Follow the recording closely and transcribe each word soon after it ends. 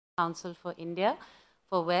Council for India,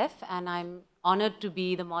 for WEF, and I'm honored to be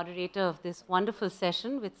the moderator of this wonderful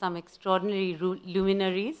session with some extraordinary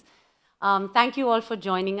luminaries. Thank you all for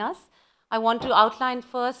joining us. I want to outline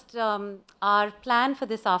first our plan for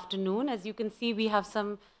this afternoon. As you can see, we have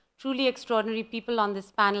some truly extraordinary people on this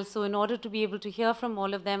panel, so in order to be able to hear from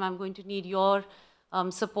all of them, I'm going to need your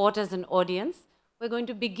support as an audience. We're going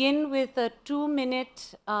to begin with a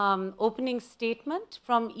 2-minute opening statement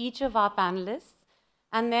from each of our panelists,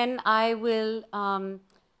 and then I will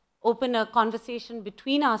open a conversation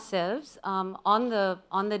between ourselves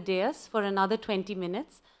on the dais for another 20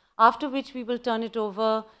 minutes, after which we will turn it over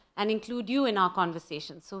and include you in our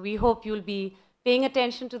conversation. So we hope you'll be paying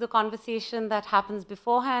attention to the conversation that happens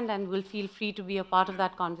beforehand and will feel free to be a part of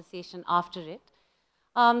that conversation after it.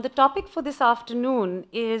 The topic for this afternoon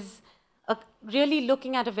is really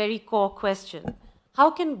looking at a very core question. How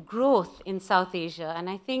can growth in South Asia, and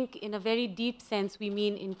I think in a very deep sense we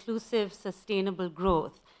mean inclusive, sustainable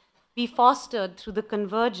growth, be fostered through the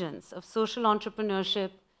convergence of social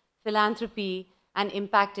entrepreneurship, philanthropy, and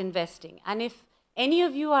impact investing? And if any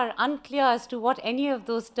of you are unclear as to what any of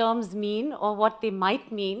those terms mean or what they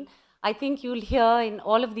might mean, I think you'll hear in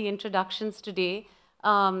all of the introductions today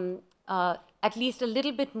at least a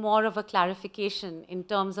little bit more of a clarification in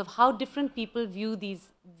terms of how different people view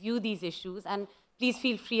these issues. And please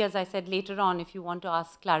feel free, as I said, later on, if you want to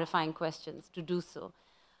ask clarifying questions, to do so.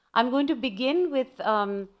 I'm going to begin with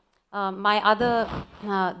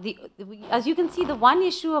as you can see, the one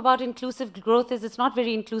issue about inclusive growth is it's not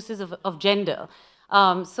very inclusive of gender.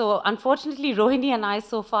 So unfortunately, Rohini and I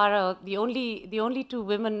so far are the only two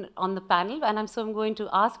women on the panel, and so I'm going to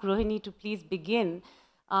ask Rohini to please begin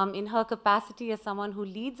in her capacity as someone who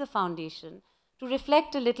leads a foundation to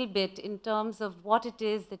reflect a little bit in terms of what it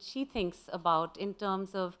is that she thinks about in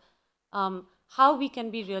terms of how we can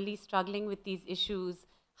be really struggling with these issues,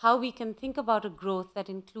 how we can think about a growth that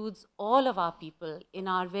includes all of our people in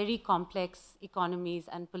our very complex economies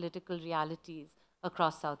and political realities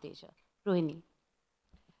across South Asia. Rohini.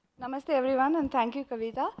 Namaste everyone, and thank you,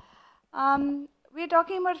 Kavita. We're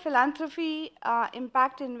talking about philanthropy,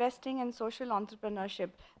 impact investing, and social entrepreneurship.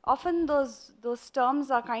 Often those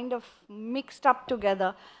terms are kind of mixed up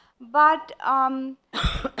together. But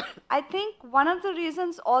I think one of the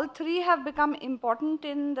reasons all three have become important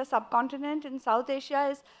in the subcontinent, in South Asia,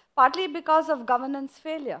 is partly because of governance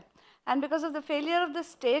failure and because of the failure of the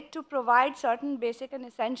state to provide certain basic and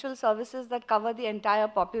essential services that cover the entire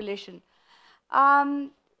population.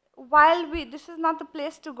 While this is not the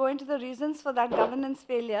place to go into the reasons for that governance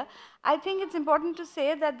failure, I think it's important to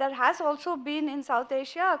say that there has also been in South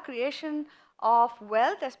Asia a creation of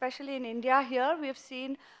wealth, especially in India here. We've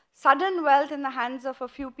seen sudden wealth in the hands of a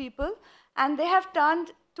few people, and they have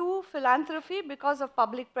turned to philanthropy because of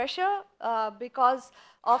public pressure, because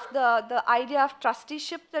of the idea of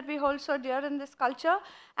trusteeship that we hold so dear in this culture,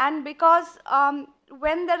 and because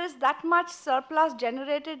when there is that much surplus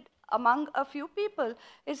generated among a few people,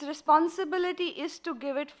 its responsibility is to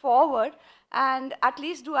give it forward and at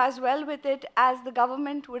least do as well with it as the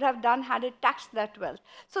government would have done had it taxed that wealth.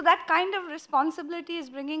 So that kind of responsibility is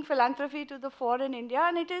bringing philanthropy to the fore in India,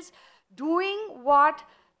 and it is doing what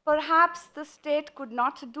perhaps the state could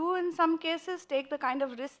not do in some cases, take the kind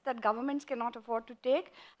of risks that governments cannot afford to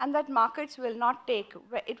take and that markets will not take.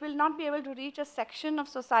 It will not be able to reach a section of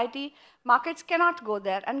society. Markets cannot go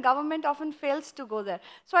there, and government often fails to go there.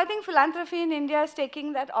 So I think philanthropy in India is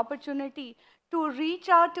taking that opportunity to reach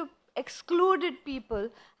out to excluded people,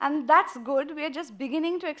 and that's good. We are just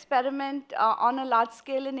beginning to experiment on a large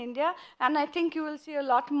scale in India, and I think you will see a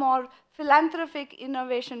lot more philanthropic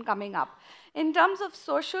innovation coming up. In terms of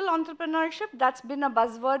social entrepreneurship, that's been a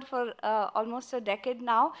buzzword for almost a decade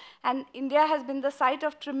now, and India has been the site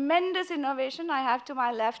of tremendous innovation. I have to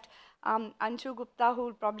my left Anshu Gupta, who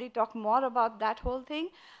will probably talk more about that whole thing.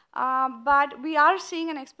 But we are seeing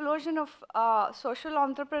an explosion of social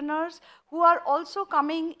entrepreneurs who are also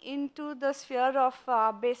coming into the sphere of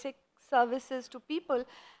basic services to people.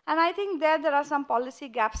 And I think there are some policy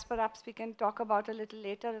gaps perhaps we can talk about a little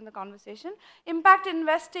later in the conversation. Impact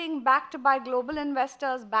investing, backed by global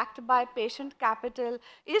investors, backed by patient capital,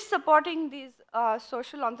 is supporting these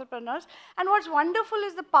social entrepreneurs. And what's wonderful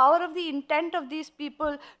is the power of the intent of these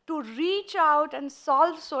people to reach out and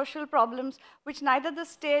solve social problems which neither the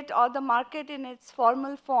state or the market in its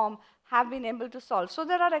formal form have been able to solve. So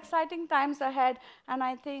there are exciting times ahead, and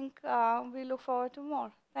I think we look forward to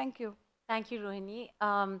more. Thank you. Thank you, Rohini.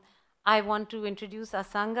 I want to introduce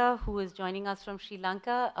Asanga, who is joining us from Sri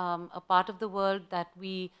Lanka, a part of the world that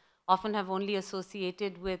we often have only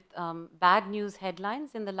associated with bad news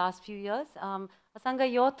headlines in the last few years. Asanga,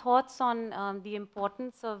 your thoughts on the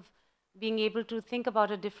importance of being able to think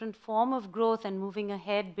about a different form of growth and moving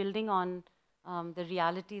ahead, building on the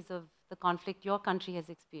realities of the conflict your country has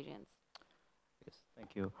experienced? Yes,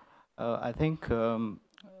 thank you. I think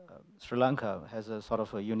Sri Lanka has a sort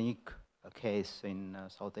of a unique case in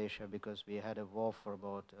South Asia because we had a war for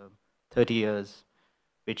about 30 years,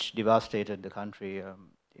 which devastated the country.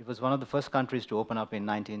 It was one of the first countries to open up in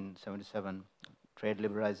 1977, trade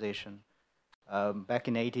liberalization. Back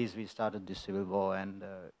in 80s, we started this civil war, and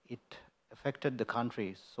it affected the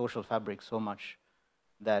country's social fabric so much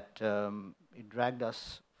that it dragged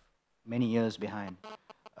us many years behind.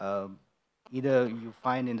 Either you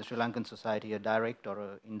find in the Sri Lankan society a direct or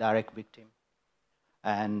an indirect victim,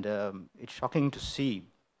 and it's shocking to see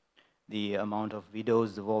the amount of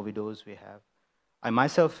widows, the war widows we have. I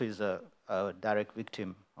myself is a direct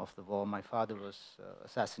victim of the war. My father was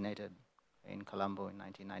assassinated in Colombo in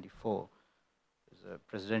 1994. He was a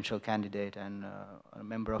presidential candidate and a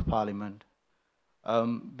member of parliament.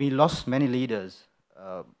 We lost many leaders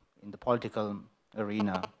in the political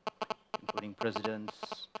arena, including presidents,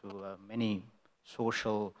 to many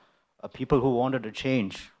social people who wanted a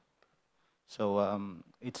change. So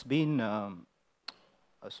it's been a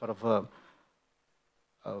sort of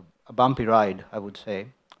a bumpy ride, I would say.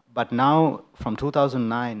 But now, from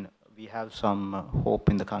 2009, we have some hope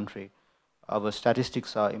in the country. Our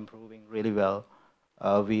statistics are improving really well.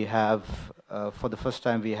 We have, for the first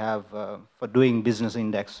time, we have, for doing business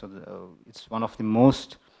index, it's one of the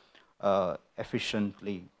most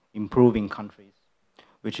efficiently improving countries,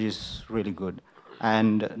 which is really good.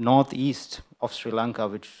 And northeast of Sri Lanka,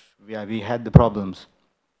 which we had the problems,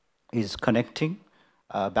 is connecting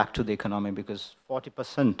back to the economy because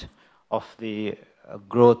 40% of the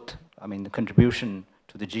growth, I mean the contribution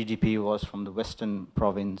to the GDP was from the western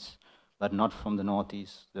province, but not from the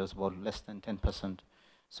northeast. There was about less than 10%.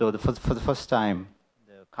 So for the first time,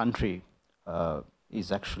 the country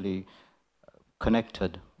is actually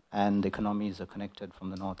connected, and the economies are connected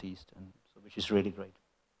from the northeast, and so, which is really great.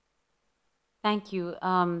 Thank you.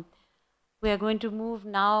 We are going to move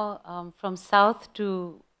now from south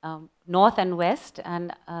to north and west.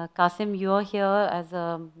 And Kasim, you're here as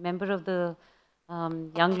a member of the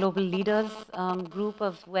Young Global Leaders group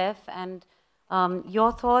of WEF. And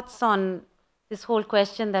your thoughts on this whole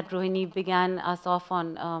question that Rohini began us off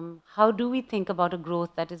on. How do we think about a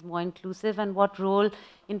growth that is more inclusive, and what role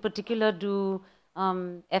in particular do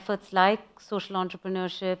efforts like social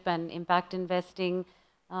entrepreneurship and impact investing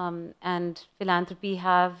and philanthropy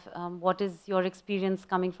have? What is your experience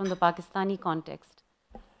coming from the Pakistani context?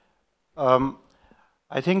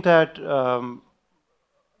 I think that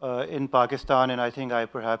in Pakistan, and I think I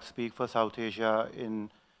perhaps speak for South Asia in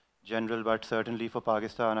general, but certainly for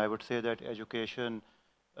Pakistan, I would say that education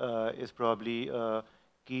is probably a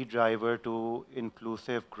key driver to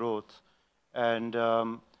inclusive growth. And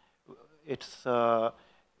it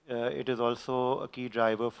is also a key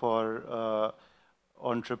driver for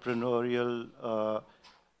entrepreneurial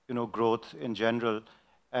growth in general.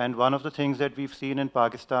 And one of the things that we've seen in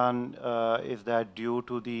Pakistan is that due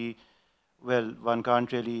to the, well, one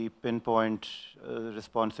can't really pinpoint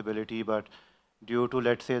responsibility, but due to,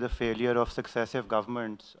 let's say, the failure of successive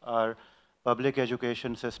governments, our public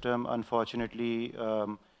education system, unfortunately,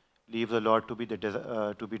 leaves a lot to be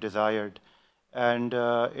desired. And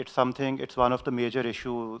it's one of the major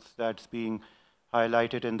issues that's being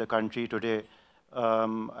highlighted in the country today.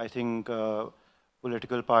 I think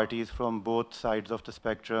political parties from both sides of the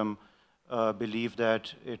spectrum believe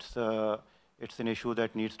that it's an issue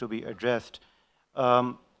that needs to be addressed.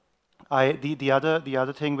 The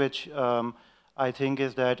other thing which I think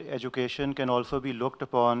is that education can also be looked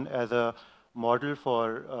upon as a model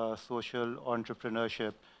for social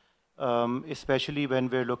entrepreneurship, especially when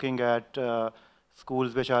we're looking at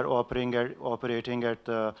schools which are operating at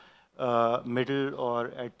the middle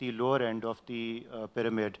or at the lower end of the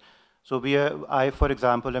pyramid. So I, for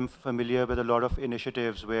example, am familiar with a lot of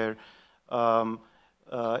initiatives where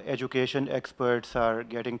education experts are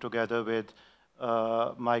getting together with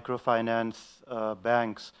microfinance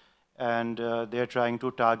banks, and they're trying to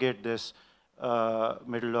target this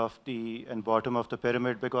middle of the and bottom of the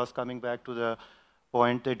pyramid, because coming back to the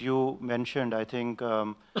point that you mentioned, I think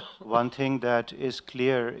one thing that is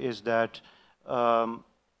clear is that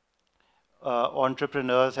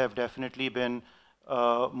entrepreneurs have definitely been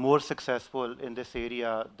more successful in this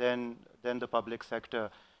area than the public sector.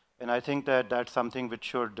 And I think that that's something which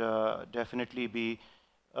should definitely be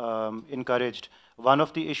encouraged. One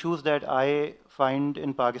of the issues that I find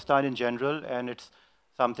in Pakistan in general, and it's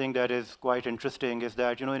something that is quite interesting is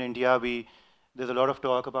that, in India, there's a lot of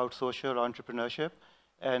talk about social entrepreneurship.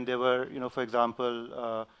 And there were, for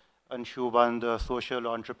example, Anshu won the Social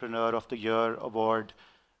Entrepreneur of the Year award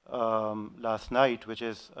last night, which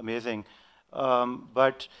is amazing.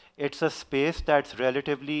 But it's a space that's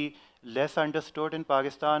relatively less understood in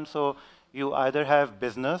Pakistan. So you either have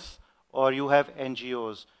business or you have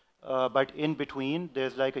NGOs. But in between,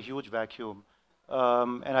 there's like a huge vacuum.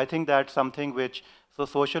 And I think that's something so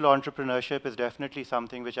social entrepreneurship is definitely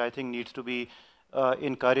something which I think needs to be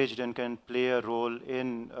encouraged and can play a role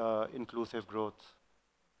in inclusive growth.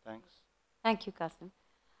 Thanks. Thank you, Kasim.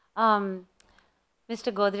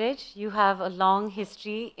 Mr. Godrej, you have a long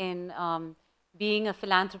history in being a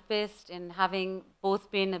philanthropist, in having both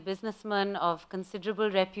been a businessman of considerable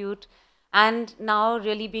repute and now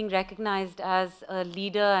really being recognized as a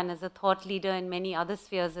leader and as a thought leader in many other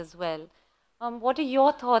spheres as well. What are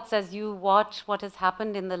your thoughts as you watch what has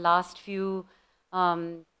happened in the last few,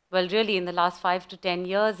 really in the last 5 to 10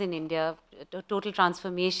 years in India, total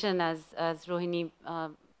transformation as Rohini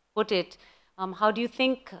put it. How do you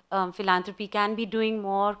think philanthropy can be doing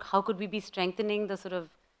more? How could we be strengthening the sort of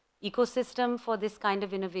ecosystem for this kind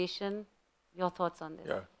of innovation? Your thoughts on this?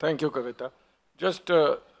 Yeah, thank you, Kavita. Just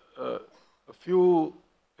a few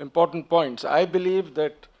important points. I believe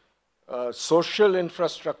that social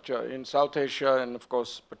infrastructure in South Asia and, of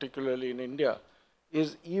course, particularly in India,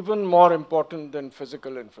 is even more important than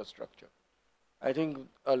physical infrastructure. I think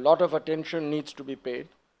a lot of attention needs to be paid.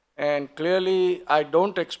 And clearly, I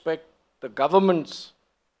don't expect the governments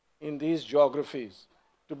in these geographies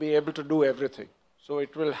to be able to do everything. So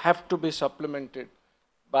it will have to be supplemented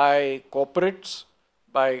by corporates,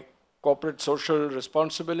 by corporate social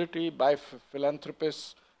responsibility, by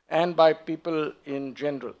philanthropists, and by people in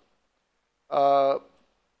general.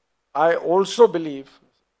 I also believe,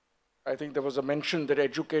 I think there was a mention that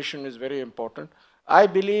education is very important. I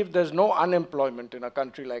believe there's no unemployment in a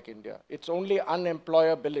country like India. It's only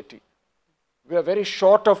unemployability. We are very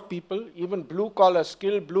short of people. Even blue-collar,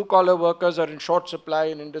 skilled blue-collar workers are in short supply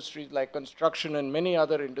in industries like construction and many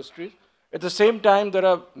other industries. At the same time, there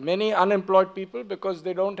are many unemployed people because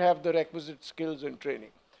they don't have the requisite skills and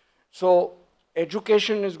training. So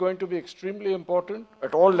education is going to be extremely important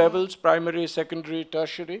at all levels, primary, secondary,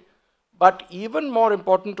 tertiary. But even more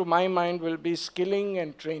important to my mind will be skilling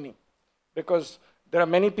and training, because there are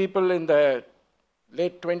many people in their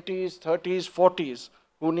late 20s, 30s, 40s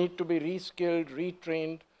who need to be reskilled,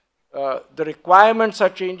 retrained. The requirements are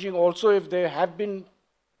changing also if they have been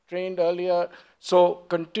trained earlier. So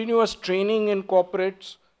continuous training in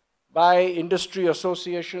corporates by industry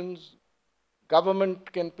associations.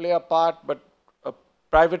 Government can play a part, but a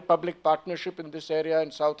private-public partnership in this area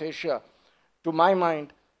in South Asia, to my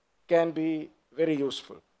mind, can be very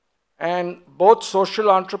useful. And both social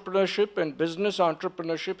entrepreneurship and business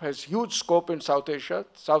entrepreneurship has huge scope in South Asia.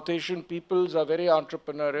 South Asian peoples are very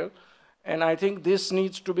entrepreneurial, and I think this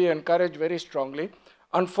needs to be encouraged very strongly.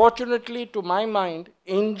 Unfortunately, to my mind,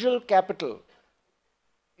 angel capital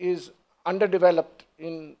is underdeveloped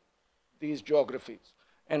in these geographies.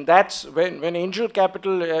 And that's when angel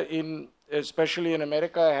capital, especially in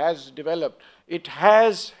America, has developed, it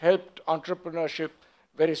has helped entrepreneurship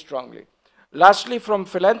very strongly. Lastly, from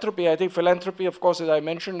philanthropy, I think philanthropy, of course, as I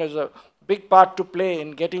mentioned, has a big part to play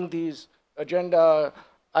in getting these agenda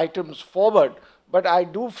items forward. But I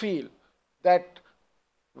do feel that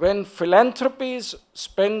when philanthropies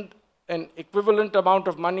spend an equivalent amount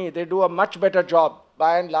of money, they do a much better job,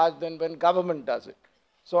 by and large, than when government does it.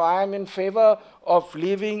 So I am in favor of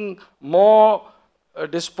leaving more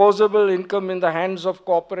disposable income in the hands of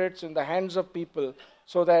corporates, in the hands of people,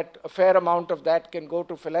 so that a fair amount of that can go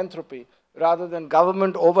to philanthropy, rather than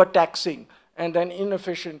government overtaxing and then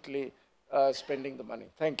inefficiently spending the money.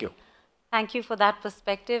 Thank you. Thank you for that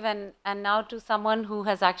perspective. And now to someone who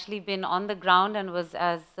has actually been on the ground and was,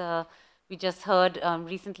 as we just heard,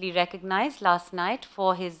 recently recognized last night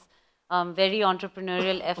for his very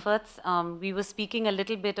entrepreneurial efforts. We were speaking a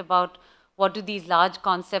little bit about what do these large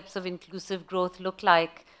concepts of inclusive growth look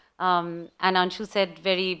like. And Anshu said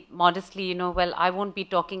very modestly, well, I won't be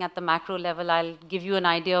talking at the macro level. I'll give you an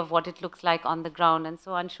idea of what it looks like on the ground. And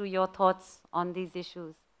so, Anshu, your thoughts on these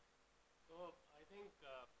issues? So, I think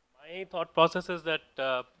my thought process is that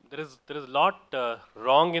there is a lot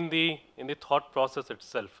wrong in the thought process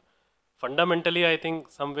itself. Fundamentally, I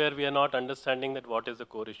think somewhere we are not understanding that what is the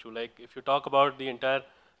core issue. Like if you talk about the entire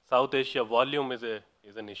South Asia, volume is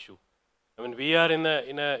an issue. I mean, we are in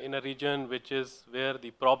a region which is where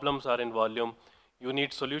the problems are in volume. You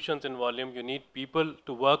need solutions in volume. You need people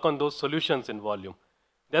to work on those solutions in volume.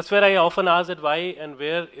 That's where I often ask that why and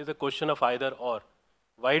where is a question of either or.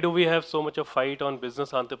 Why do we have so much of fight on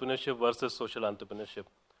business entrepreneurship versus social entrepreneurship?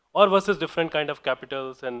 Or versus different kind of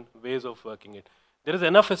capitals and ways of working it? There is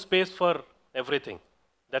enough space for everything.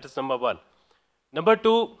 That is number one. Number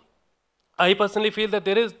two, I personally feel that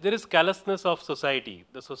there is callousness of society.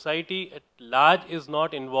 The society at large is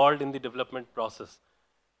not involved in the development process.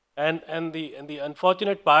 And the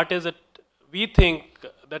unfortunate part is that we think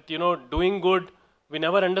that, you know, doing good, we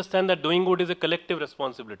never understand that doing good is a collective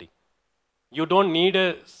responsibility. You don't need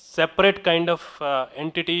a separate kind of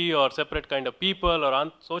entity or separate kind of people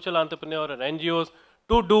or social entrepreneur or NGOs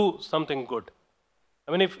to do something good.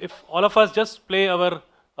 I mean, if all of us just play our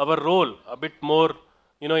role a bit more,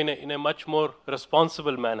 you know, in a much more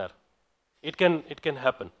responsible manner, it can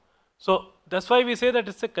happen. So that's why we say that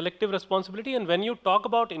it's a collective responsibility. And when you talk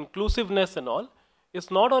about inclusiveness and all,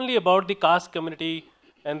 it's not only about the caste community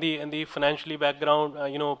and the financially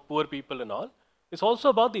background, you know, poor people and all. It's also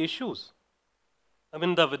about the issues. I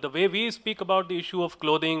mean, the way we speak about the issue of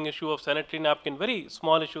clothing, issue of sanitary napkin, very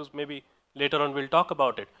small issues. Maybe later on we'll talk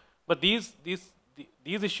about it. But these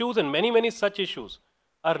issues and many such issues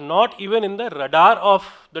are not even in the radar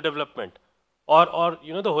of the development, or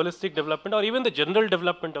you know, the holistic development, or even the general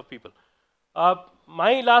development of people.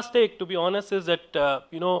 My last take, to be honest, is that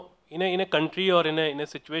you know, in a country or in a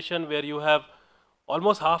situation where you have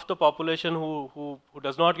almost half the population who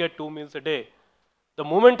does not get 2 meals a day, the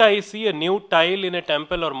moment I see a new tile in a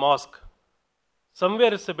temple or mosque,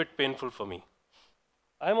 somewhere it's a bit painful for me.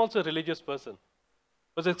 I'm also a religious person,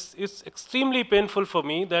 but it's extremely painful for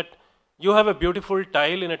me that you have a beautiful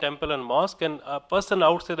tile in a temple and mosque, and a person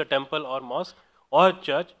outside the temple or mosque or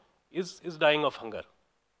church is dying of hunger.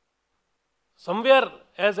 Somewhere,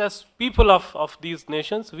 as people of these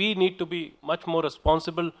nations, we need to be much more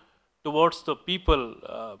responsible towards the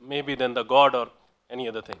people, maybe than the God or any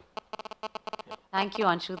other thing. Yeah. Thank you,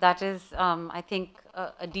 Anshu. That is, I think,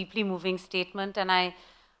 a deeply moving statement, and I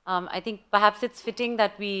think perhaps it's fitting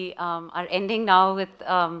that we are ending now with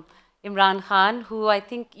Imran Khan, who I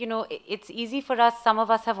think, you know, it's easy for us, some of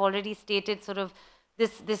us have already stated sort of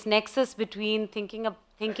this nexus between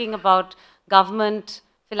thinking about government,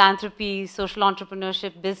 philanthropy, social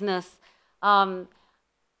entrepreneurship, business.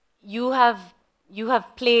 You have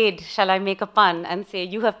played, shall I make a pun and say,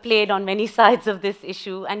 you have played on many sides of this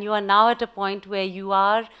issue, and you are now at a point where you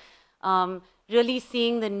are really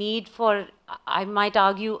seeing the need for, I might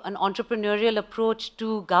argue, an entrepreneurial approach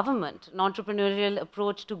to government, an entrepreneurial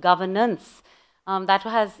approach to governance that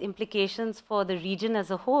has implications for the region as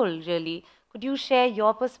a whole, really. Could you share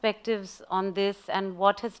your perspectives on this and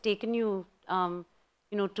what has taken you,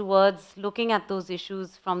 you know, towards looking at those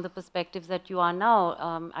issues from the perspectives that you are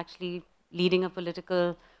now actually leading a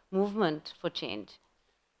political movement for change?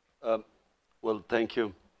 Well, thank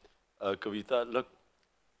you, Kavita. Look,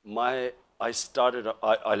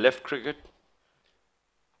 I left cricket.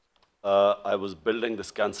 I was building this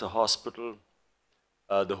cancer hospital.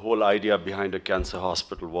 The whole idea behind a cancer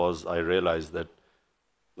hospital was I realized that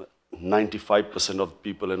 95% of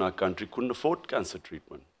people in our country couldn't afford cancer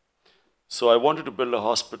treatment. So I wanted to build a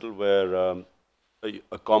hospital where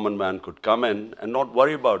a common man could come in and not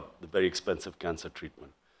worry about the very expensive cancer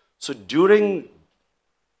treatment. So during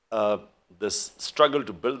this struggle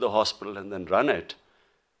to build the hospital and then run it,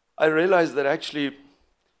 I realized that actually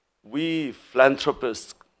we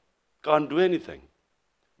philanthropists can't do anything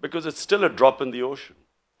because it's still a drop in the ocean.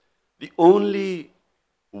 The only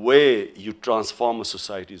way you transform a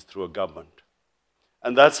society is through a government.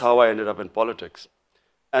 And that's how I ended up in politics.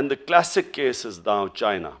 And the classic case is now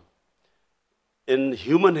China. In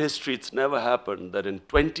human history, it's never happened that in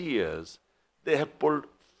 20 years, they have pulled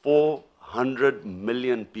 400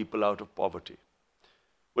 million people out of poverty.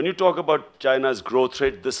 When you talk about China's growth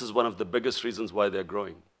rate, this is one of the biggest reasons why they're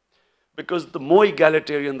growing. Because the more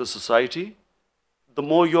egalitarian the society, the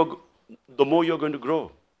more you're going to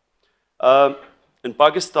grow. In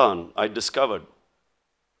Pakistan, I discovered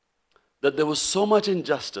that there was so much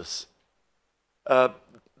injustice.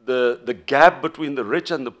 The gap between the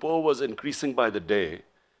rich and the poor was increasing by the day,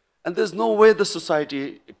 and there's no way the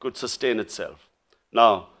society could sustain itself.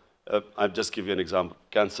 Now, I'll just give you an example.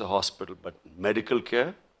 Cancer hospital, but medical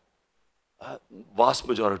care, vast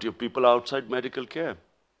majority of people outside medical care.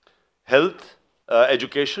 Health,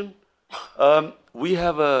 education. We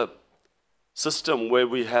have a system where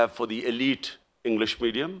we have for the elite English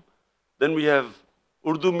medium, then we have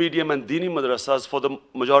Urdu medium and Dini madrasas for the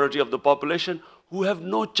majority of the population who have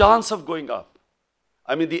no chance of going up.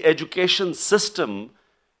 I mean, the education system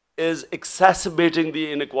is exacerbating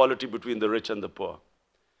the inequality between the rich and the poor.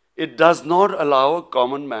 It does not allow a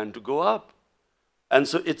common man to go up. And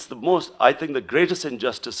so it's the most, I think the greatest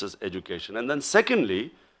injustice is education. And then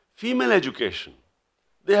secondly, female education.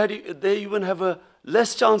 They even have a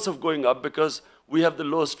less chance of going up because we have the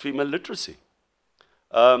lowest female literacy.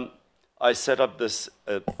 I set up this,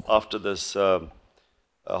 after this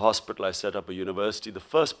hospital, I set up a university, the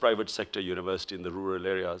first private sector university in the rural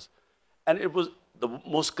areas. And it was the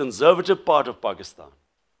most conservative part of Pakistan.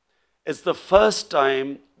 It's the first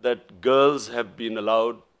time that girls have been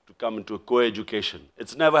allowed to come into a co-education.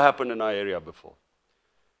 It's never happened in our area before.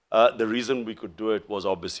 The reason we could do it was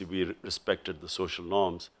obviously we respected the social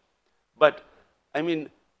norms. But, I mean,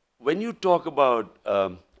 when you talk about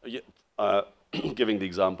giving the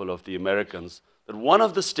example of the Americans, that one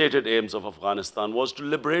of the stated aims of Afghanistan was to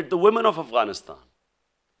liberate the women of Afghanistan.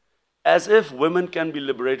 As if women can be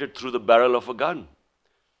liberated through the barrel of a gun.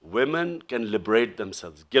 Women can liberate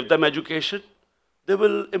themselves. Give them education, they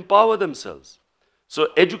will empower themselves. So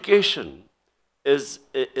education is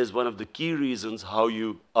one of the key reasons how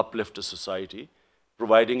you uplift a society,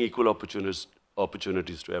 providing equal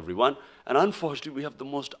opportunities to everyone. And unfortunately, we have the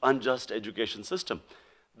most unjust education system.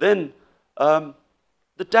 Then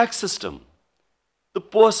the tax system. The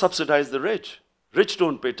poor subsidize the rich. Rich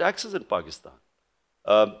don't pay taxes in Pakistan.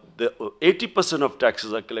 80% of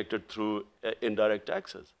taxes are collected through indirect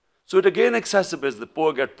taxes. So it again exacerbates the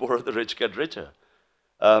poor get poorer, the rich get richer.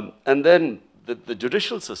 And then the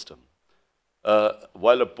judicial system.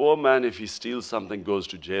 While a poor man, if he steals something, goes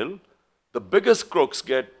to jail, the biggest crooks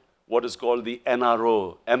get what is called the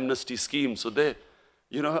NRO, amnesty scheme. So they,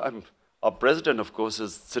 you know, our president, of course,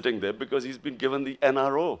 is sitting there because he's been given the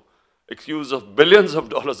NRO, accused of billions of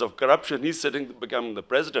dollars of corruption. He's sitting, becoming the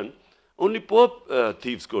president. Only poor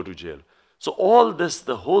thieves go to jail. So all this,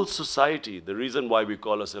 the whole society, the reason why we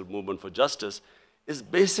call ourselves Movement for Justice is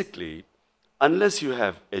basically, unless you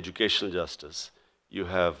have educational justice, you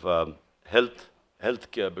have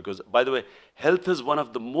health care, because, by the way, health is one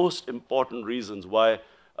of the most important reasons why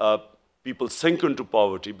people sink into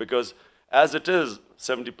poverty, because as it is,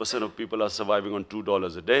 70% of people are surviving on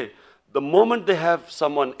 $2 a day. The moment they have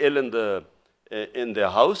someone ill in their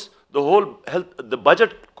house, the whole the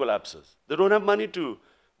budget collapses. They don't have money to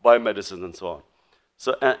buy medicines and so on.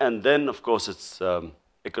 So, and then, of course, it's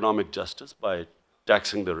economic justice by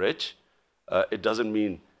taxing the rich. It doesn't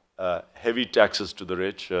mean heavy taxes to the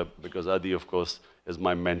rich, because Adi, of course, is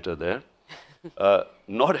my mentor there.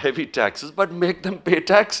 Not heavy taxes, but make them pay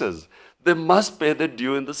taxes. They must pay their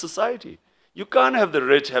due in the society. You can't have the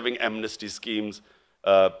rich having amnesty schemes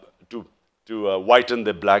to whiten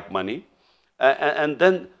their black money. And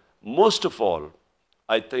then, most of all,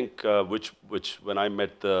 I think, which when I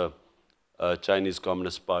met the Chinese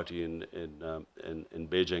Communist Party in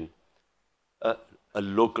Beijing, a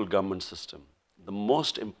local government system. The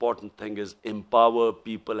most important thing is empower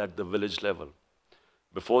people at the village level.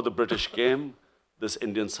 Before the British came, this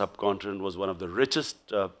Indian subcontinent was one of the richest,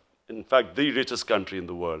 in fact, the richest country in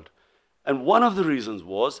the world. And one of the reasons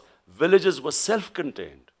was villages were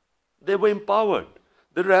self-contained. They were empowered.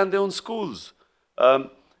 They ran their own schools.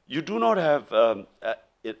 You do not have,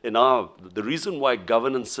 the reason why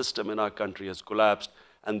governance system in our country has collapsed,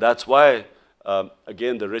 and that's why,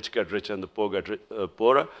 again, the rich get richer and the poor get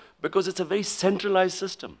poorer, because it's a very centralized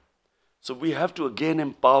system. So we have to, again,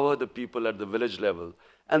 empower the people at the village level.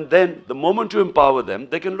 And then, the moment you empower them,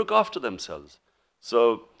 they can look after themselves.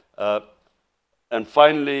 So, and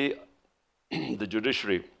finally, the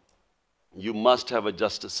judiciary, you must have a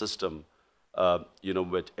justice system, you know,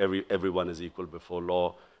 where everyone is equal before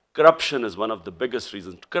law. Corruption is one of the biggest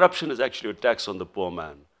reasons. Corruption is actually a tax on the poor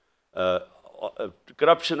man.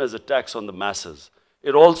 Corruption is a tax on the masses.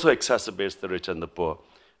 It also exacerbates the rich and the poor.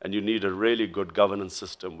 And you need a really good governance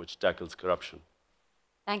system which tackles corruption.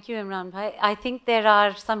 Thank you, Imran bhai. I think there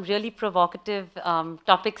are some really provocative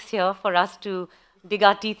topics here for us to dig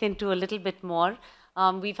our teeth into a little bit more.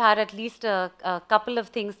 We've had at least a couple of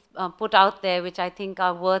things put out there which I think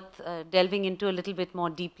are worth delving into a little bit more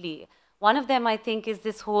deeply. One of them, I think, is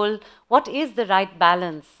this whole, what is the right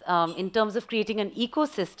balance in terms of creating an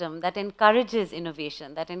ecosystem that encourages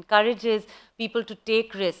innovation, that encourages people to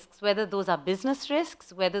take risks, whether those are business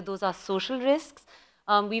risks, whether those are social risks.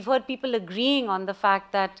 We've heard people agreeing on the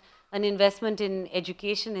fact that an investment in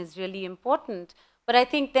education is really important. But I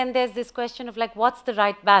think then there's this question of like, what's the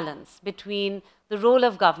right balance between the role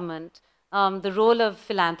of government, the role of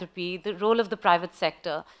philanthropy, the role of the private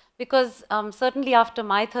sector? Because certainly after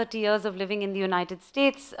my 30 years of living in the United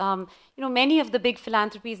States, you know, many of the big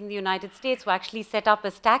philanthropies in the United States were actually set up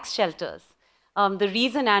as tax shelters. The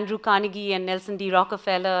reason Andrew Carnegie and Nelson D.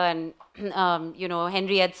 Rockefeller and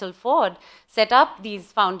Henry Edsel Ford set up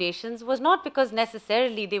these foundations was not because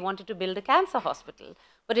necessarily they wanted to build a cancer hospital,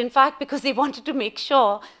 but in fact because they wanted to make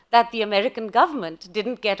sure that the American government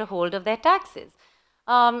didn't get a hold of their taxes.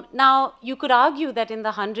 Now, you could argue that in the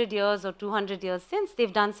 100 years or 200 years since,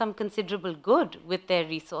 they've done some considerable good with their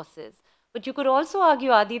resources. But you could also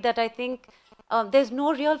argue, Adi, that I think there's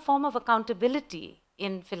no real form of accountability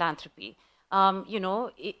in philanthropy.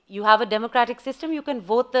 You have a democratic system, you can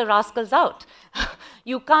vote the rascals out.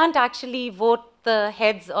 You can't actually vote the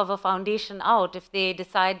heads of a foundation out if they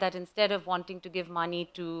decide that instead of wanting to give money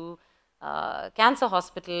to cancer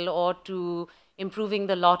hospital or to improving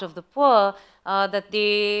the lot of the poor, that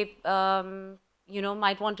they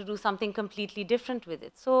might want to do something completely different with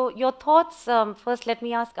it. So your thoughts, first let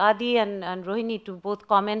me ask Adi and Rohini to both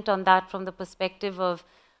comment on that from the perspective of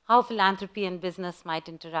how philanthropy and business might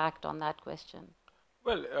interact on that question.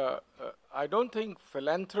 Well, I don't think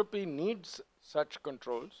philanthropy needs such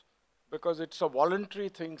controls because it's a voluntary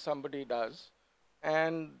thing somebody does,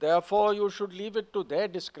 and therefore you should leave it to their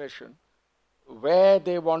discretion where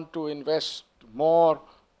they want to invest more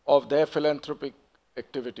of their philanthropic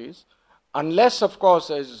activities, unless, of course,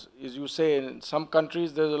 as you say, in some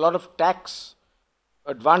countries there's a lot of tax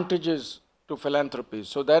advantages to philanthropy,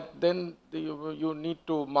 so that then you need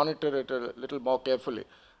to monitor it a little more carefully.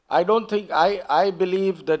 I don't think, I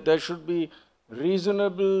believe that there should be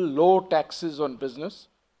reasonable low taxes on business,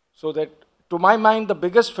 so that, to my mind, the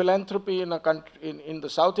biggest philanthropy in a country, in the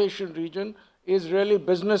South Asian region is really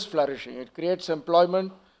business flourishing. It creates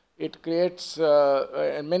employment, it creates,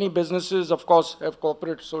 and many businesses, of course, have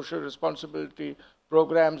corporate social responsibility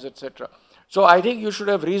programs, etc. So I think you should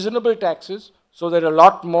have reasonable taxes so that a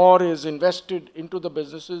lot more is invested into the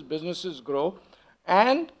businesses grow,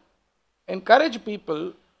 and encourage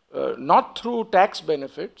people, not through tax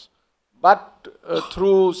benefits, but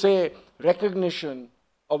through, say, recognition,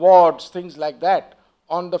 awards, things like that,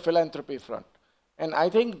 on the philanthropy front. And I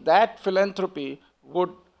think that philanthropy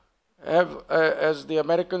would have, as the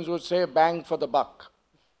Americans would say, bang for the buck.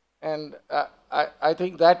 And I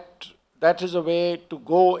think that is a way to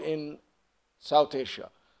go in South Asia.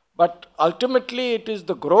 But ultimately, it is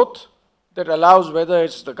the growth that allows, whether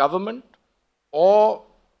it's the government or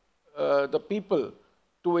the people,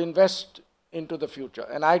 to invest into the future.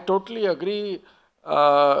 And I totally agree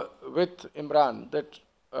with Imran that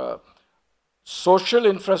social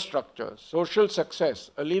infrastructure, social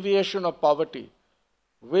success, alleviation of poverty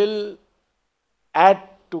will add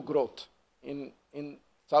to growth in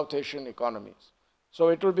South Asian economies. So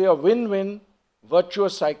it will be a win-win,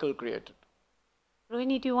 virtuous cycle created.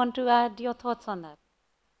 Rohini, do you want to add your thoughts on that?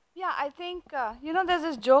 Yeah, I think, there's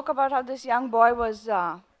this joke about how this young boy was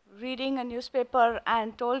reading a newspaper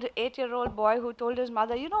and told an 8-year-old boy who told his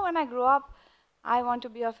mother, when I grow up, I want to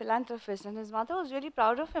be a philanthropist. And his mother was really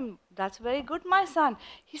proud of him. That's very good, my son.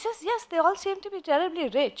 He says, yes, they all seem to be terribly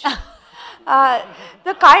rich. The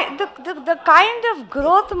kind of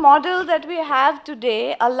growth model that we have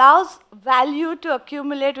today allows value to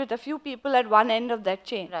accumulate with a few people at one end of that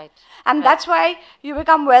chain. Right. And that's why you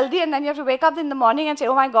become wealthy, and then you have to wake up in the morning and say,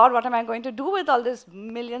 oh my God, what am I going to do with all these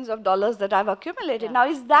millions of dollars that I've accumulated? Yeah. Now,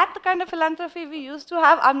 is that the kind of philanthropy we used to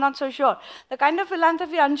have? I'm not so sure. The kind of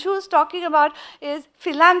philanthropy Anshu is talking about is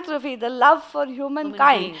philanthropy, the love for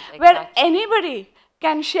humankind, exactly, where anybody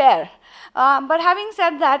can share. But having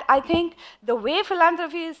said that, I think the way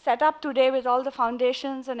philanthropy is set up today with all the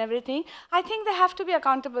foundations and everything, I think they have to be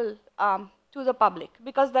accountable to the public,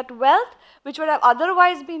 because that wealth, which would have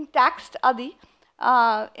otherwise been taxed, Adi,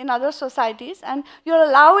 in other societies, and you're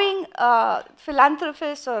allowing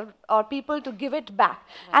philanthropists or people to give it back.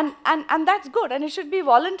 Right. And that's good, and it should be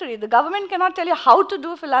voluntary. The government cannot tell you how to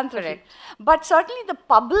do philanthropy. Correct. But certainly the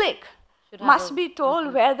public must be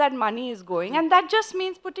told where that money is going. And that just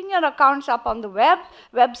means putting your accounts up on the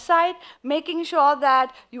website, making sure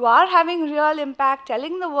that you are having real impact,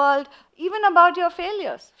 telling the world even about your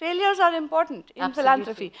failures. Failures are important in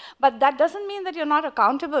philanthropy. But that doesn't mean that you're not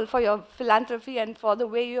accountable for your philanthropy and for the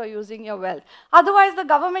way you're using your wealth. Otherwise, the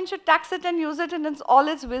government should tax it and use it in all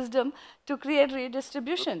its wisdom to create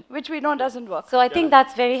redistribution, which we know doesn't work. So I think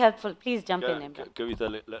that's very helpful. Please jump in, Imran.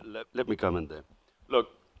 Kavita, let me come in there. Look,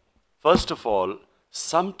 first of all,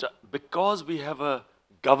 because we have a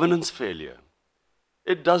governance failure,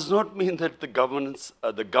 it does not mean that the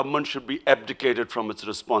government should be abdicated from its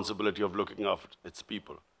responsibility of looking after its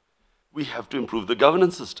people. We have to improve the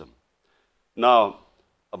governance system. Now,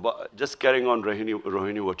 just carrying on,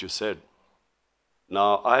 Rohini, what you said.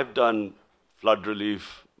 Now, I've done flood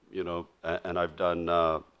relief, and I've done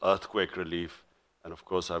earthquake relief, and of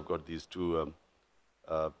course, I've got these two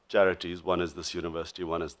charities. One is this university,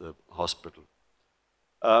 one is the hospital.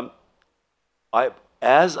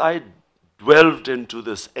 As I delved into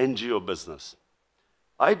this NGO business,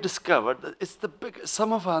 I discovered that it's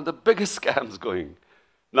some of the biggest scams going.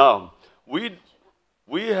 Now, we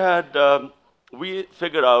figured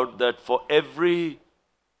out that for every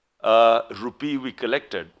rupee we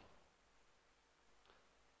collected,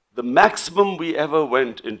 the maximum we ever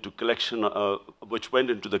went into collection, which went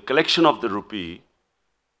into the collection of the rupee,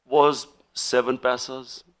 was 7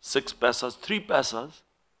 paisas, 6 paisas, 3 paisas.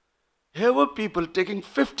 Here were people taking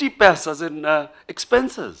 50 paisas in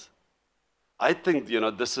expenses. I think, you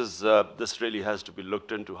know, this really has to be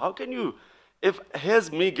looked into. How can you, if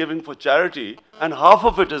here's me giving for charity and half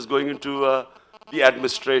of it is going into the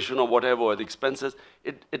administration or whatever, or the expenses,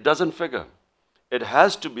 it doesn't figure. There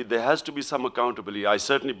has to be some accountability. I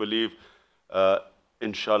certainly believe,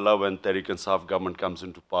 inshallah, when Tehreek-e-Insaf government comes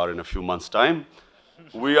into power in a few months' time,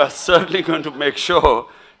 we are certainly going to make sure,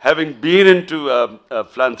 having been into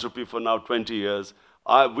philanthropy for now 20 years,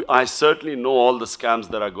 I certainly know all the scams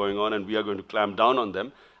that are going on, and we are going to clamp down on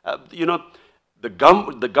them. You know, the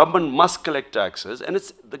government must collect taxes, and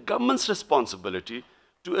it's the government's responsibility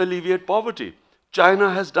to alleviate poverty.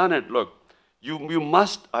 China has done it. Look, you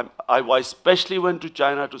must, I especially went to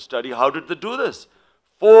China to study how did they do this.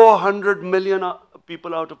 400 million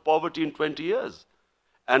people out of poverty in 20 years.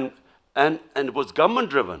 And it was government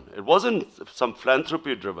driven. It wasn't some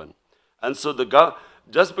philanthropy driven. And so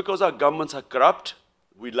just because our governments are corrupt,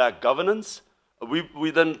 we lack governance,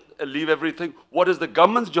 we then leave everything. What is the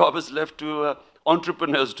government's job is left to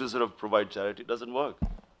entrepreneurs to sort of provide charity. It doesn't work.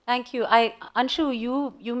 Thank you.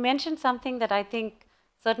 Anshu, you mentioned something that I think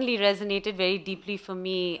certainly resonated very deeply for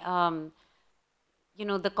me. You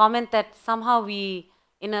know, the comment that somehow we,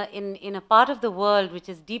 in a part of the world which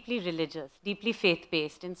is deeply religious, deeply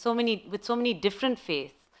faith-based, with so many different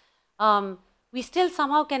faiths, we still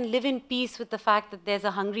somehow can live in peace with the fact that there's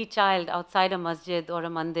a hungry child outside a masjid or a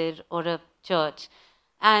mandir or a church,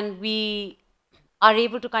 and we are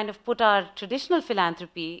able to kind of put our traditional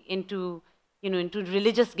philanthropy into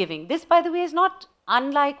religious giving. This, by the way, is not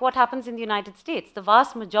unlike what happens in the United States. The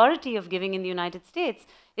vast majority of giving in the United States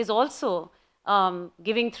is also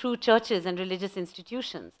giving through churches and religious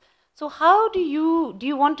institutions. So how do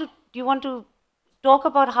you want to talk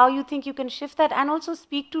about how you think you can shift that, and also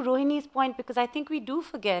speak to Rohini's point, because I think we do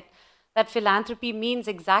forget that philanthropy means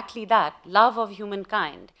exactly that, love of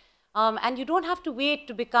humankind. And you don't have to wait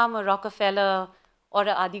to become a Rockefeller or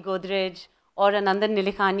a Adi Godrej or a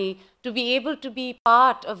Nilekani to be able to be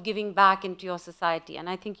part of giving back into your society. And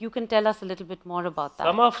I think you can tell us a little bit more about that.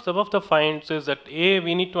 Some of the finds is that,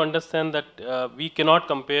 we need to understand that we cannot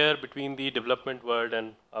compare between the development world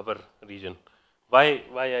and our region. Why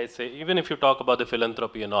I say, even if you talk about the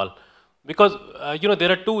philanthropy and all, because you know,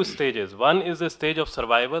 there are two stages. One is a stage of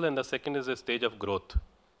survival, and the second is a stage of growth.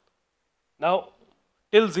 Now,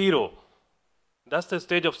 till zero, that's the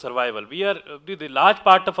stage of survival. We are, the large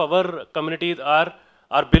part of our communities are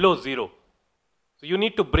below zero. So you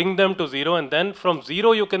need to bring them to zero, and then from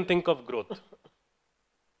zero you can think of growth.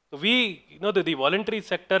 So we, you know, the voluntary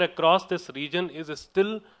sector across this region is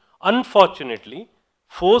still, unfortunately,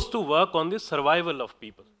 forced to work on the survival of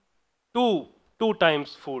people. Two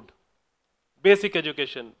times food, basic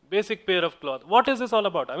education, basic pair of clothes. What is this all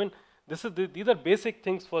about? I mean, these are basic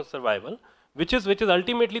things for survival, which is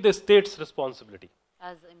ultimately the state's responsibility.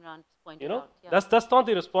 As Imran pointed out. Yeah. That's not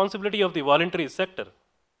the responsibility of the voluntary sector.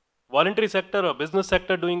 Voluntary sector or business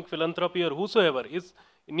sector doing philanthropy or whosoever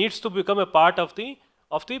needs to become a part of the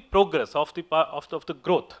progress, of the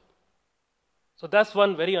growth. So that's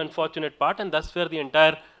one very unfortunate part, and that's where the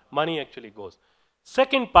entire money actually goes.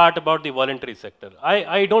 Second part about the voluntary sector.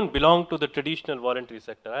 I don't belong to the traditional voluntary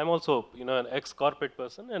sector. I'm also, you know, an ex-corporate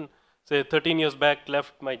person, and say 13 years back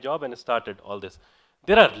left my job and started all this.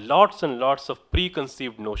 There are lots and lots of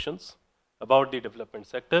preconceived notions about the development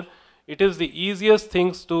sector. It is the easiest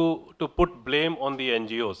things to put blame on the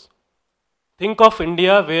NGOs. Think of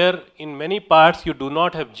India, where in many parts you do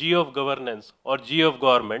not have G of governance or G of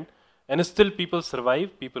government, and still people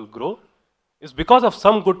survive, people grow. It's because of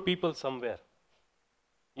some good people somewhere.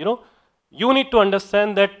 You know, you need to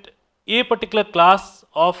understand that a particular class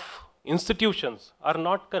of institutions are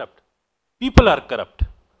not corrupt. People are corrupt.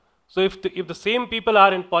 So if the same people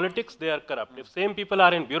are in politics, they are corrupt. If same people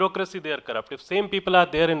are in bureaucracy, they are corrupt. If same people are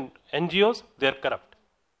there in NGOs, they are corrupt.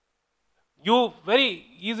 You very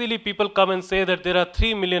easily people come and say that there are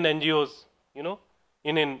 3 million NGOs, you know,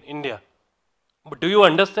 in India. But do you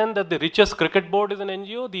understand that the richest cricket board is an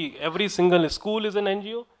NGO? Every single school is an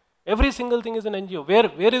NGO? Every single thing is an NGO.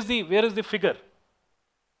 Where is the figure?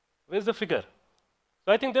 Where's the figure?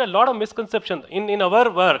 So I think there are a lot of misconceptions. In our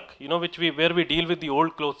work, you know, where we deal with the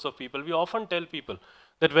old clothes of people, we often tell people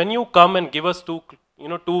that when you come and give us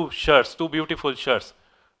two shirts, two beautiful shirts,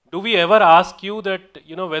 do we ever ask you that,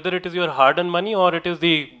 you know, whether it is your hard-earned money or it is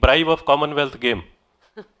the bribe of Commonwealth game?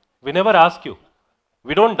 We never ask you.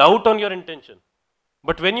 We don't doubt on your intention.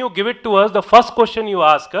 But when you give it to us, the first question you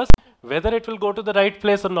ask us, whether it will go to the right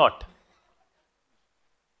place or not.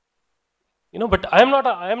 You know, but I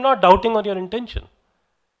am not doubting on your intention.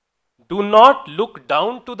 Do not look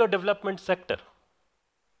down to the development sector.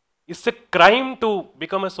 It's a crime to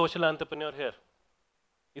become a social entrepreneur here.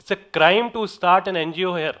 It's a crime to start an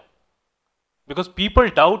NGO here. Because people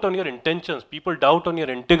doubt on your intentions, people doubt on your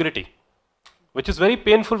integrity, which is very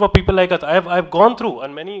painful for people like us. I've gone through,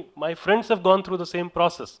 and many my friends have gone through the same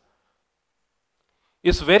process.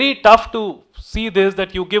 It's very tough to see this,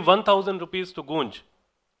 that you give 1,000 rupees to Gunj,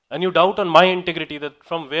 and you doubt on my integrity, that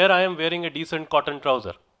from where I am wearing a decent cotton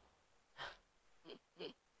trouser.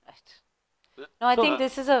 No, I think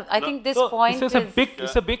this is a. I think this point is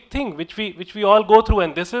it's a big thing which we all go through,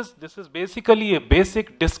 and this is basically a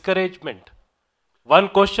basic discouragement. One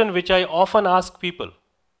question which I often ask people: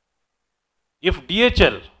 if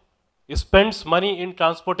DHL spends money in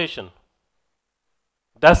transportation,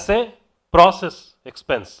 that's a process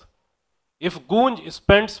expense. If Gunj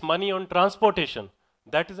spends money on transportation,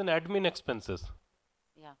 that is an admin expenses.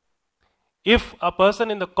 Yeah. If a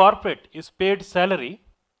person in the corporate is paid salary,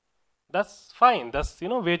 that's fine. That's, you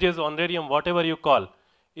know, wages, honorarium, whatever you call.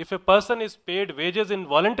 If a person is paid wages in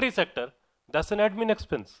voluntary sector, that's an admin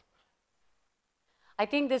expense. I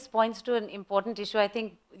think this points to an important issue. I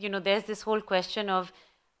think, you know, there's this whole question of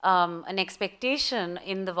an expectation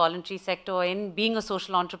in the voluntary sector, or in being a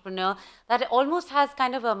social entrepreneur, that almost has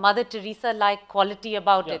kind of a Mother Teresa-like quality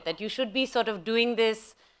about it, that you should be sort of doing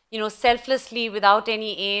this, you know, selflessly, without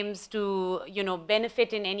any aims to, you know,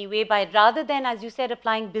 benefit in any way, by rather than, as you said,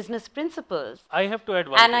 applying business principles. I have to add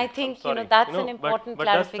one and thing. I think, you know, that's an important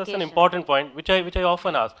clarification. That's an important point, which I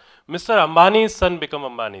often ask. Mr. Ambani's son become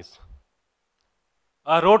Ambani's.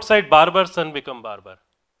 A roadside barber's son become barber.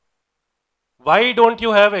 Why don't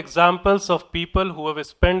you have examples of people who have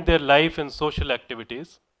spent their life in social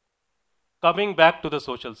activities coming back to the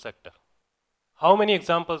social sector? How many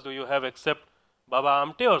examples do you have except Baba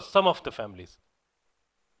Amte or some of the families?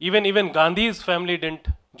 Even Gandhi's family didn't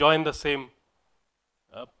join the same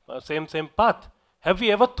path. Have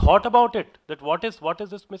we ever thought about it? That what is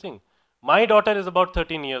this missing? My daughter is about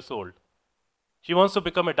 13 years old. She wants to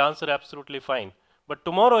become a dancer, absolutely fine. But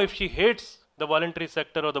tomorrow, if she hates the voluntary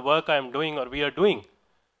sector or the work I am doing or we are doing,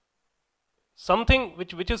 something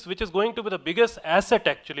which is going to be the biggest asset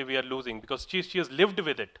actually we are losing, because she has lived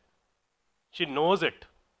with it. She knows it.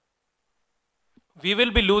 We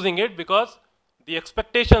will be losing it because the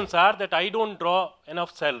expectations are that I don't draw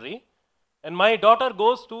enough salary and my daughter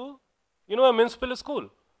goes to, you know, a municipal school.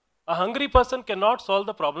 A hungry person cannot solve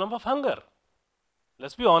the problem of hunger.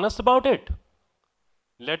 Let's be honest about it.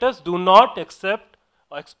 Let us do not expect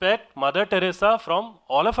Mother Teresa from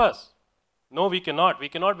all of us. No, we cannot. We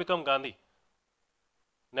cannot become Gandhi.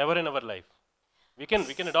 Never in our life. We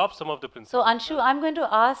can adopt some of the principles. So Anshu, I'm going to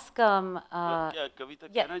ask.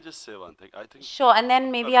 Kavita, can I just say one thing? I think. Sure, and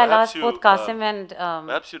then maybe I'll ask both Kasim and.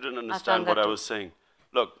 Perhaps you didn't understand what I was saying.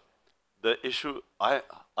 Look, the issue.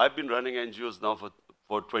 I've been running NGOs now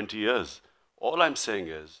for 20 years. All I'm saying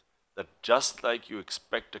is that just like you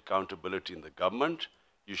expect accountability in the government,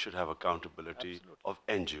 you should have accountability of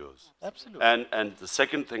NGOs. Absolutely. And the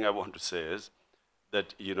second thing I want to say is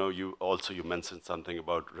that, you know, you mentioned something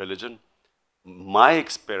about religion. My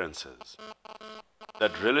experience is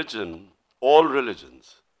that all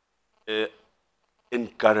religions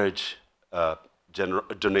encourage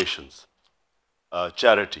donations,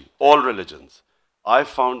 charity, all religions. I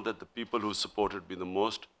found that the people who supported me the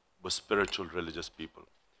most were spiritual religious people.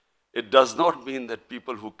 It does not mean that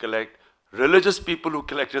people who collect, religious people who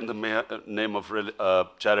collect in the name of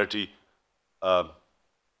charity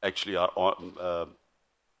actually are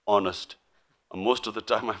honest. Most of the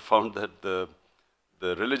time I found that the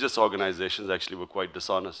religious organizations actually were quite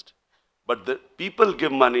dishonest. But the people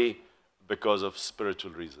give money because of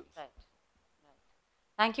spiritual reasons. Right.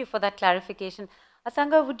 Thank you for that clarification.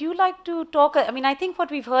 Asanga, would you like to talk? I mean, I think what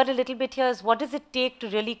we've heard a little bit here is what does it take to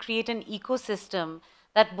really create an ecosystem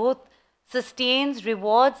that both sustains,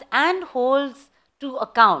 rewards, and holds to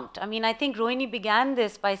account? I mean, I think Rohini began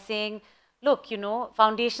this by saying, look, you know,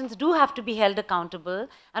 foundations do have to be held accountable.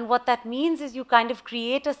 And what that means is you kind of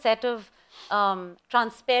create a set of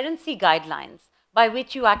transparency guidelines by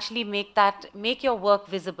which you actually make your work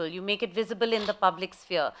visible. You make it visible in the public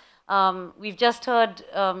sphere. We've just heard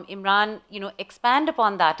Imran, expand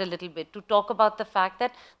upon that a little bit to talk about the fact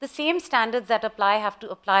that the same standards that apply have to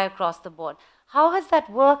apply across the board. How has that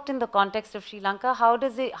worked in the context of Sri Lanka? How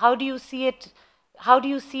do you see it? How do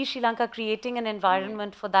you see Sri Lanka creating an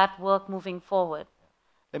environment for that work moving forward?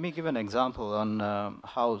 Let me give an example on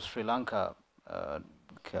how Sri Lanka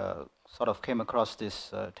sort of came across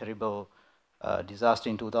this terrible disaster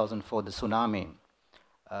in 2004, the tsunami.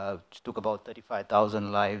 Which took about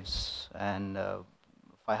 35,000 lives, and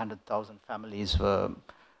 500,000 families were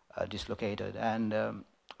dislocated. And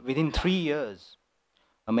within 3 years,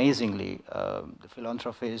 amazingly, the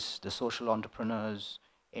philanthropists, the social entrepreneurs,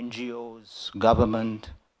 NGOs,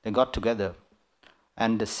 government, they got together.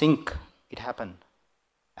 And the sink, it happened.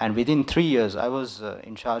 And within 3 years, I was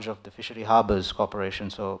in charge of the Fishery Harbors Corporation,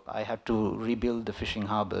 so I had to rebuild the fishing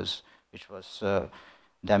harbors, which was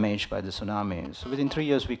damaged by the tsunami. So within 3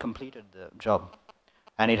 years, we completed the job.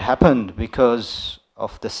 And it happened because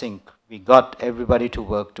of the sink. We got everybody to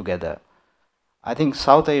work together. I think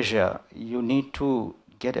South Asia, you need to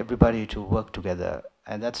get everybody to work together.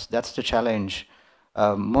 And that's the challenge.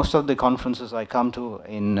 Most of the conferences I come to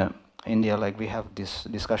in India, like we have these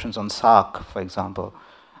discussions on SAARC, for example.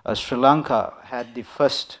 Sri Lanka had the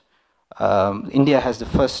first, India has the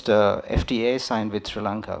first FTA signed with Sri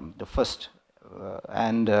Lanka, the first.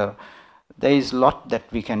 And there is a lot that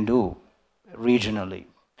we can do regionally.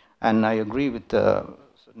 And I agree with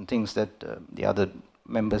certain things that the other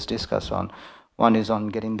members discuss on. One is on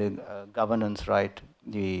getting the governance right,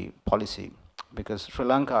 the policy. Because Sri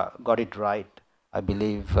Lanka got it right, I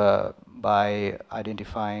believe, by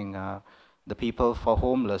identifying the people for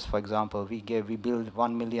homeless. For example, we built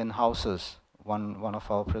 1 million houses. One of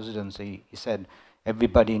our presidents, he said,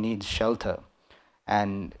 everybody needs shelter.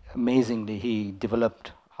 And amazingly, he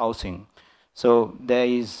developed housing. So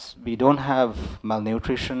we don't have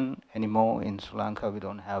malnutrition anymore in Sri Lanka. We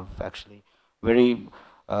don't have actually very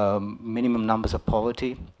minimum numbers of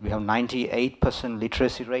poverty. We have 98%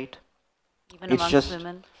 literacy rate. Even amongst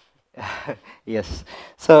women? Yes.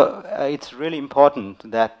 So it's really important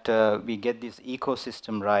that we get this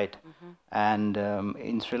ecosystem right. And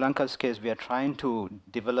in Sri Lanka's case, we are trying to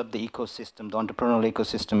develop the ecosystem, the entrepreneurial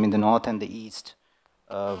ecosystem in the north and the east,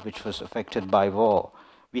 which was affected by war.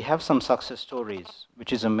 We have some success stories,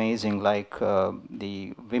 which is amazing, like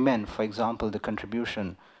the women, for example, the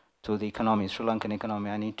contribution to the economy, Sri Lankan economy.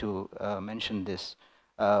 I need to mention this.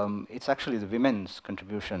 It's actually the women's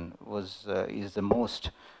contribution is the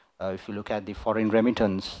most. If you look at the foreign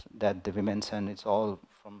remittance that the women send, it's all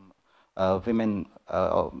from women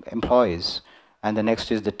employees. And the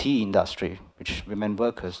next is the tea industry, which women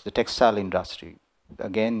workers, the textile industry,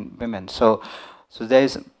 again, women. So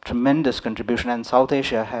there's tremendous contribution, and South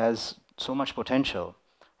Asia has so much potential.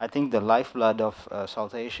 I think the lifeblood of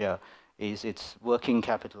South Asia is its working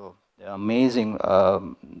capital, the amazing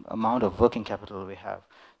amount of working capital we have.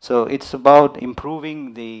 So it's about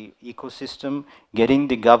improving the ecosystem, getting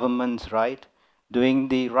the governments right, doing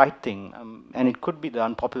the right thing, and it could be the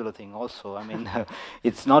unpopular thing also. I mean,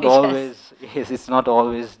 it's not always, yes, it's not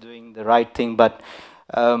always doing the right thing, but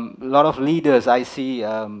a lot of leaders I see,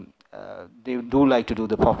 they do like to do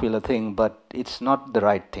the popular thing, but it's not the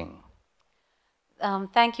right thing.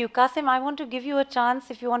 Thank you. Kasim, I want to give you a chance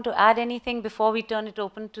if you want to add anything before we turn it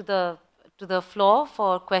open to the floor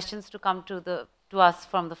for questions to come to us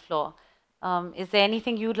from the floor. Is there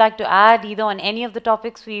anything you'd like to add, either on any of the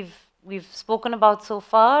topics we've spoken about so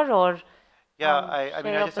far, or yeah, I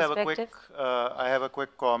mean, I just have a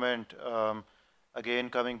quick comment. Again,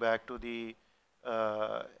 coming back to the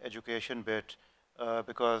education bit,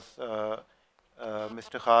 because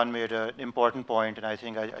Mr. Khan made an important point, and I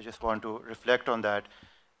think I just want to reflect on that.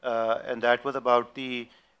 And that was about the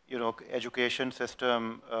education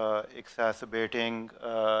system exacerbating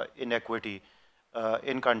inequity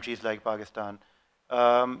in countries like Pakistan.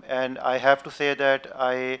 And I have to say that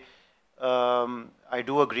I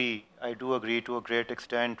do agree to a great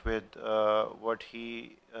extent with what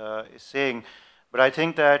he is saying. But I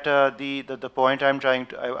think that the point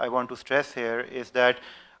I want to stress here is that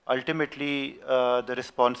ultimately the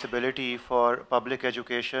responsibility for public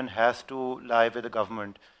education has to lie with the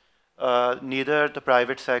government. Neither the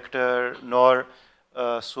private sector nor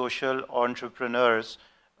social entrepreneurs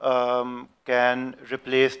can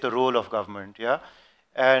replace the role of government. Yeah,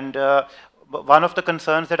 and one of the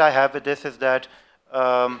concerns that I have with this is that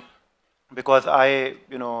because I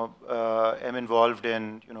am involved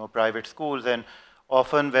in private schools, and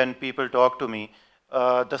often when people talk to me,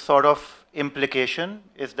 the sort of implication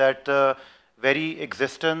is that the very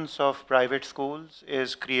existence of private schools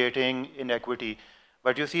is creating inequity.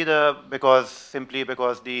 But you see, simply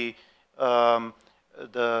because the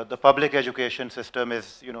public education system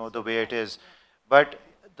is, the way it is. But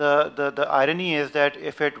the irony is that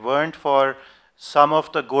if it weren't for some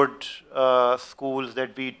of the good schools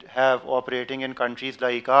that we have operating in countries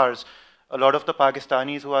like ours, a lot of the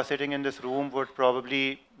Pakistanis who are sitting in this room would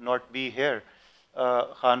probably not be here.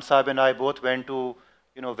 Khan Saab and I both went to,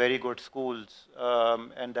 very good schools,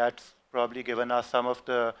 and that's probably given us some of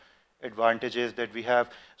the advantages that we have.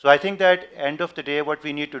 So I think that end of the day, what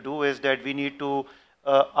we need to do is that we need to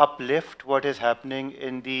uplift what is happening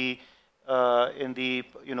in the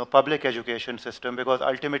public education system, because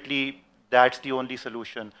ultimately that's the only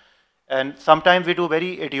solution. And sometimes we do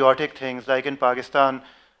very idiotic things, like in Pakistan.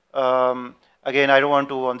 Again, I don't want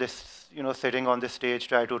to on this, sitting on this stage,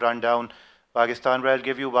 try to run down Pakistan, but I'll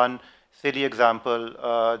give you one silly example.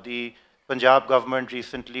 The Punjab government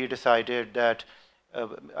recently decided that,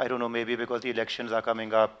 I don't know, maybe because the elections are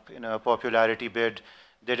coming up, in a popularity bid,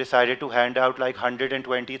 they decided to hand out like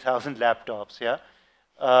 120,000 laptops, yeah?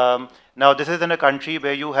 Now, this is in a country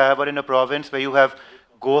where you have, or in a province where you have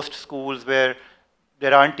ghost schools where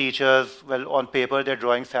there aren't teachers. Well, on paper, they're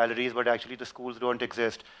drawing salaries, but actually the schools don't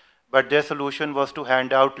exist. But their solution was to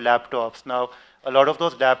hand out laptops. Now, a lot of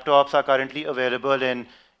those laptops are currently available in,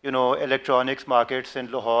 electronics markets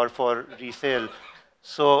in Lahore for resale.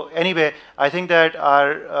 So anyway, I think that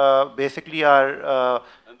basically our...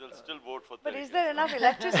 And they'll still vote for But Tehreek-e-Insaf. is there enough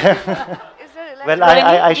electricity? Is there electricity? Well,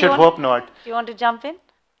 I should hope not. Do you want to jump in?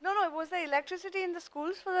 No, was there electricity in the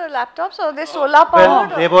schools for the laptops, or are they solar powered?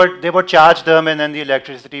 Well, they would charge them and then the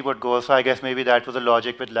electricity would go. So I guess maybe that was the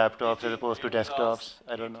logic with laptops as opposed to desktops.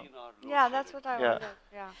 I don't know. Yeah, that's what I wondered.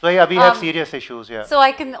 Yeah. So yeah, we have serious issues, yeah. So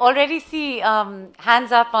I can already see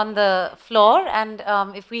hands up on the floor, and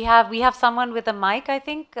if we have someone with a mic, I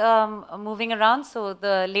think, moving around. So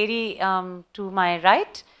the lady to my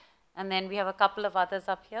right, and then we have a couple of others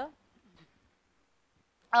up here.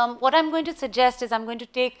 What I'm going to suggest is I'm going to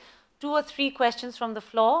take 2 or 3 questions from the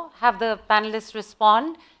floor, have the panelists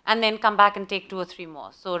respond, and then come back and take 2 or 3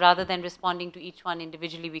 more. So rather than responding to each one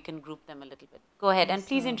individually, we can group them a little bit. Go ahead, and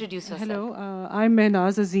please introduce yourself. Hello, I'm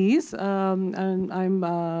Mehnaz Aziz, and I'm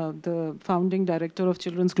the founding director of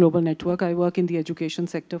Children's Global Network. I work in the education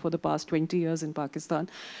sector for the past 20 years in Pakistan.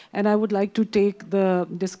 And I would like to take the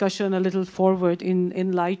discussion a little forward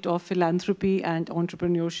in light of philanthropy and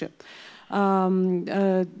entrepreneurship.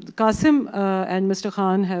 Kasim and Mr.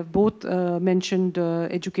 Khan have both mentioned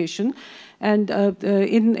education, and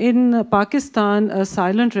in Pakistan a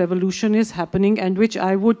silent revolution is happening, and which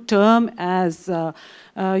I would term as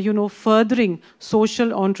furthering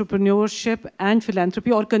social entrepreneurship and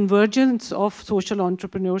philanthropy, or convergence of social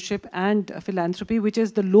entrepreneurship and philanthropy, which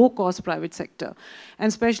is the low-cost private sector. And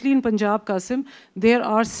especially in Punjab, Kasim, there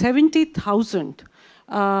are 70,000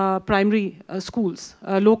 primary schools,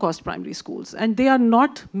 low-cost primary schools, and they are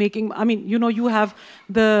not making, you have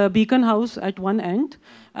the Beaconhouse at one end,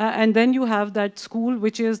 and then you have that school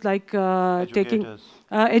which is like taking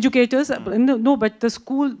educators, but the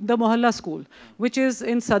school, the Mohalla school, which is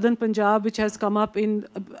in southern Punjab, which has come up in,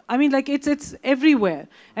 it's everywhere,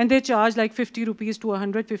 and they charge like 50 rupees to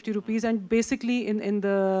 150 rupees, and basically in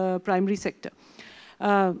the primary sector.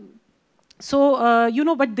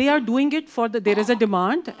 But they are doing it there is a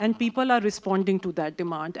demand, and people are responding to that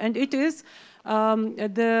demand. And it is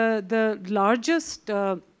the largest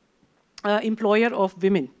employer of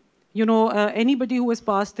women. Anybody who has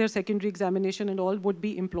passed their secondary examination and all would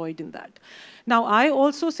be employed in that. Now, I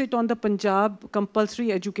also sit on the Punjab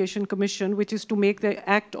Compulsory Education Commission, which is to make the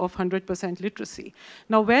act of 100% literacy.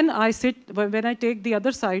 Now, when I take the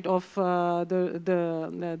other side of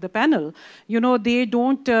the panel, they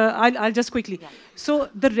don't, I'll just quickly. Yeah. So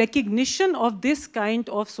the recognition of this kind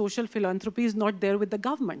of social philanthropy is not there with the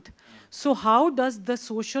government. So how does the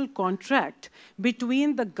social contract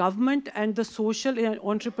between the government and the social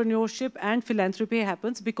entrepreneurship and philanthropy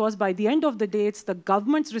happens? Because by the end of the day, it's the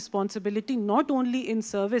government's responsibility, not only in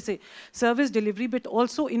service delivery, but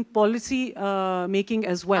also in policy making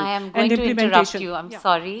as well. I am going to interrupt you. I'm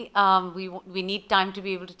sorry. We need time to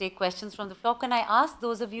be able to take questions from the floor. Can I ask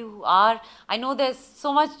those of you who are, I know there's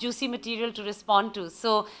so much juicy material to respond to.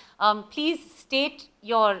 So please state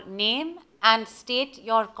your name and state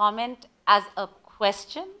your comment as a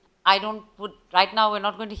question. Right now we're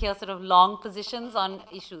not going to hear sort of long positions on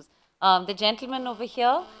issues. The gentleman over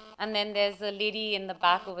here, and then there's a lady in the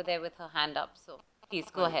back over there with her hand up. So please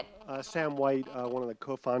go ahead. Sam White, one of the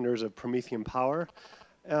co-founders of Promethean Power.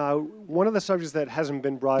 One of the subjects that hasn't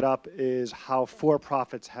been brought up is how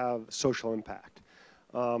for-profits have social impact.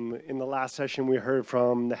 In the last session, we heard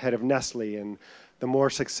from the head of Nestle, and the more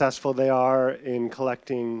successful they are in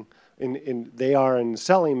collecting, they are in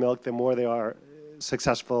selling milk, the more they are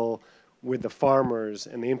successful with the farmers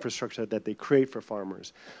and the infrastructure that they create for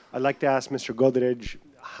farmers. I'd like to ask Mr. Godrej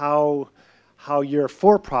how your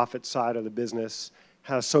for-profit side of the business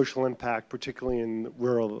has social impact, particularly in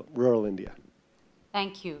rural India.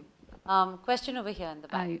 Thank you. Question over here in the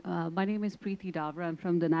back. Hi, my name is Preeti Davra. I'm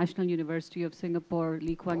from the National University of Singapore,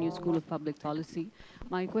 Lee Kuan Yew School of Public Policy.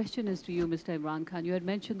 My question is to you, Mr. Imran Khan. You had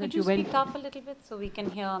mentioned that you went... Could you speak up a little bit so we can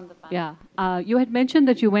hear on the panel? Yeah. You had mentioned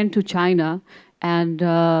that you went to China and,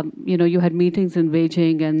 you had meetings in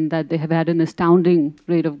Beijing and that they have had an astounding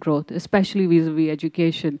rate of growth, especially vis-a-vis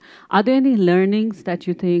education. Are there any learnings that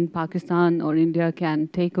you think Pakistan or India can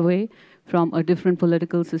take away from a different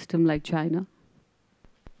political system like China?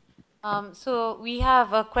 So we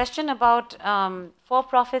have a question about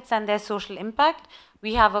for-profits and their social impact.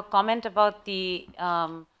 We have a comment about the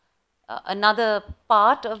another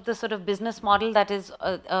part of the sort of business model that is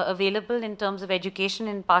available in terms of education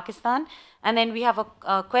in Pakistan. And then we have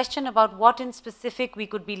a question about what in specific we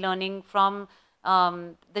could be learning from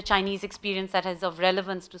the Chinese experience that is of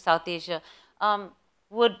relevance to South Asia.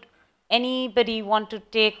 Would anybody want to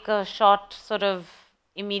take a shot sort of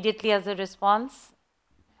immediately as a response?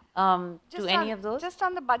 To any of those? Just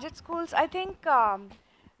on the budget schools, I think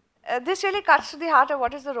this really cuts to the heart of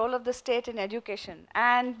what is the role of the state in education.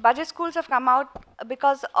 And budget schools have come out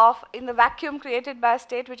because of, in the vacuum created by a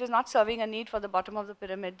state which is not serving a need for the bottom of the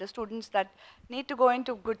pyramid, the students that need to go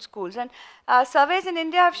into good schools. And surveys in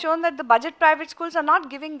India have shown that the budget private schools are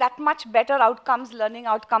not giving that much better outcomes, learning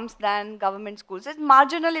outcomes than government schools. It's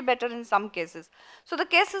marginally better in some cases. So the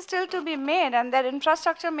case is still to be made, and their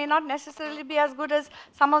infrastructure may not necessarily be as good as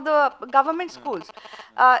some of the government schools.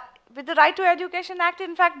 With the Right to Education Act,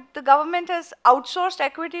 in fact, the government has outsourced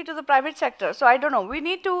equity to the private sector. So I don't know. We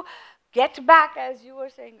need to get back, as you were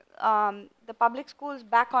saying, the public schools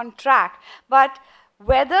back on track. But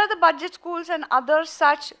whether the budget schools and other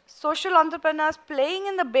such social entrepreneurs playing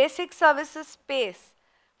in the basic services space,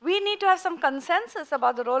 we need to have some consensus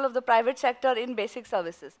about the role of the private sector in basic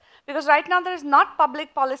services. Because right now there is not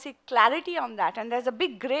public policy clarity on that, and there's a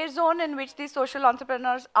big gray zone in which these social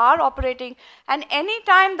entrepreneurs are operating. And any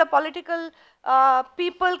time the political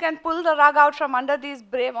people can pull the rug out from under these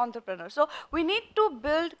brave entrepreneurs. So we need to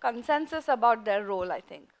build consensus about their role, I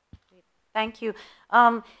think. Thank you.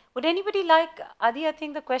 Would anybody like, Adi, I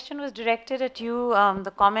think the question was directed at you,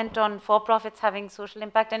 the comment on for-profits having social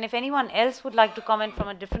impact, and if anyone else would like to comment from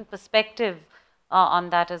a different perspective on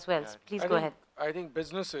that as well, so please go ahead. I think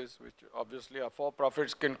businesses, which obviously are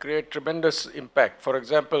for-profits, can create tremendous impact. For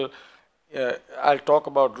example, I'll talk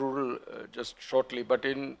about rural just shortly, but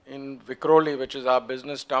in Vikhroli, which is our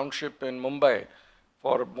business township in Mumbai,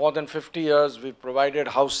 for more than 50 years, we've provided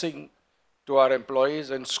housing to our employees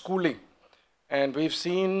and schooling. And we've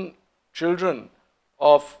seen children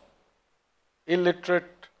of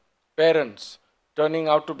illiterate parents turning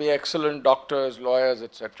out to be excellent doctors, lawyers,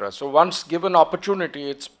 etc. So once given opportunity,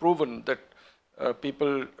 it's proven that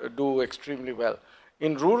people do extremely well.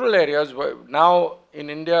 In rural areas, now in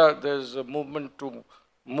India, there's a movement to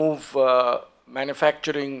move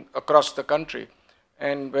manufacturing across the country.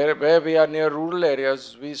 And where we are near rural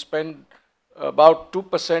areas, we spend about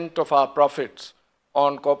 2% of our profits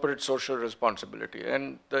on corporate social responsibility.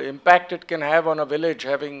 And the impact it can have on a village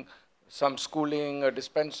having some schooling, a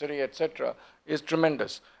dispensary, etc., is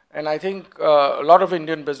tremendous. And I think a lot of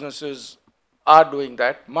Indian businesses are doing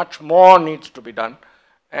that. Much more needs to be done.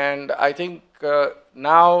 And I think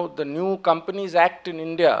now the new Companies Act in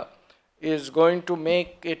India is going to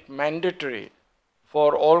make it mandatory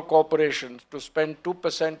for all corporations to spend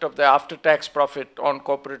 2% of their after-tax profit on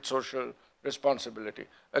corporate social responsibility.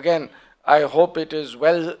 Again, I hope it is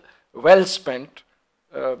well spent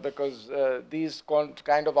because these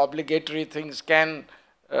kind of obligatory things can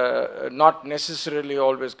not necessarily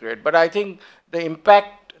always create. But I think the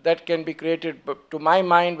impact that can be created, to my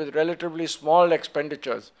mind, with relatively small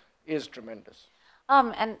expenditures is tremendous.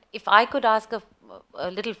 And if I could ask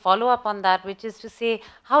a little follow-up on that, which is to say,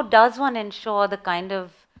 how does one ensure the kind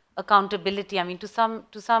of accountability? I mean, to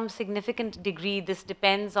some significant degree, this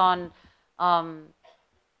depends on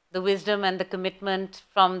the wisdom and the commitment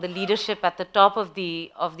from the leadership at the top of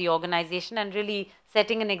the organization, and really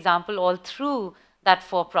setting an example all through that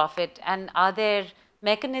for-profit. And are there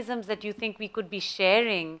mechanisms that you think we could be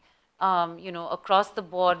sharing, across the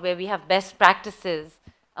board, where we have best practices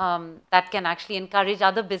that can actually encourage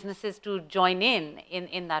other businesses to join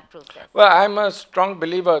in that process? Well, I'm a strong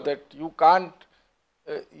believer that you can't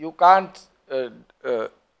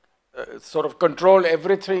sort of control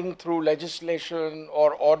everything through legislation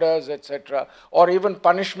or orders, etc., or even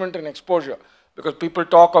punishment and exposure. Because people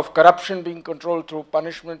talk of corruption being controlled through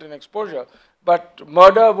punishment and exposure, but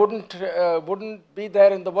murder wouldn't be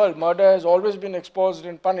there in the world. Murder has always been exposed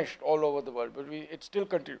and punished all over the world, but it still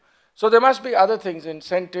continues. So there must be other things,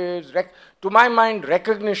 incentives. To my mind,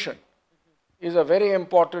 recognition is a very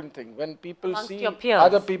important thing. When people see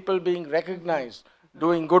other people being recognized,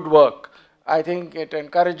 doing good work, I think it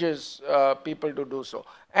encourages people to do so.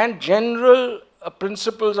 And general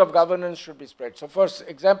principles of governance should be spread. So for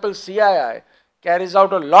example, CII carries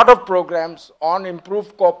out a lot of programs on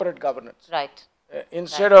improved corporate governance. Right.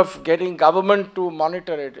 Instead of getting government to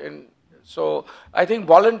monitor it. And so I think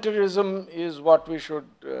volunteerism is what we should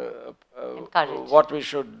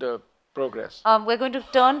encourage. Progress. We're going to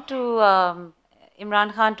turn to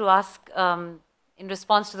Imran Khan to ask, in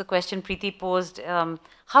response to the question Preeti posed,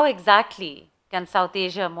 how exactly can South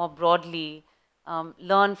Asia more broadly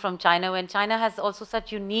learn from China when China has also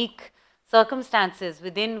such unique circumstances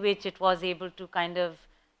within which it was able to kind of,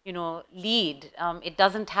 lead. It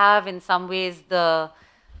doesn't have, in some ways, the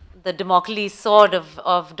Damocles sword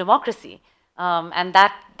of democracy, and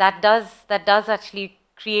that does actually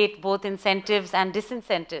create both incentives and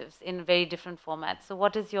disincentives in very different formats. So,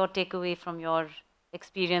 what is your takeaway from your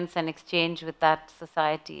experience and exchange with that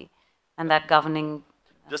society and that governing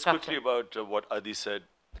Just structure? quickly about what Adi said,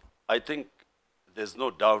 I think there's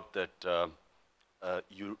no doubt that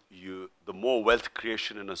the more wealth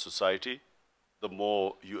creation in a society, the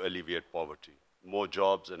more you alleviate poverty, more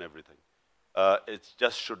jobs and everything. It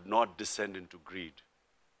just should not descend into greed,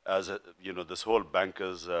 as this whole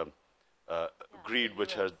bankers' greed,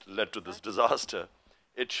 which has led to this disaster.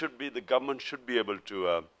 It should be, the government should be able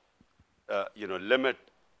to, limit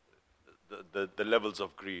the levels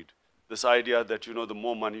of greed. This idea that, the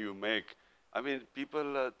more money you make, I mean,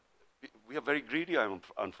 people, we are very greedy,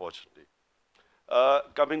 unfortunately.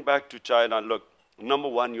 Coming back to China, look, number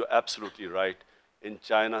one, you're absolutely right. In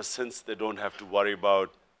China, since they don't have to worry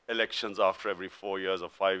about elections after every 4 years or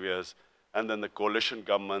 5 years, and then the coalition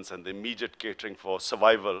governments and the immediate catering for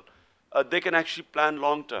survival, they can actually plan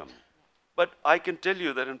long term. But I can tell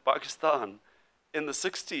you that in Pakistan, in the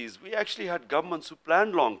 60s, we actually had governments who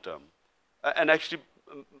planned long term and actually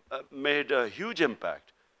made a huge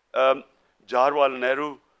impact. Jawaharlal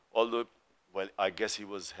Nehru, although, well, I guess he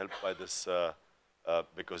was helped by this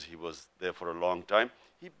because he was there for a long time,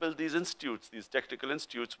 he built these institutes, these technical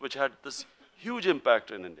institutes, which had this huge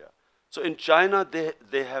impact in India. So in China,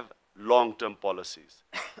 they have long-term policies.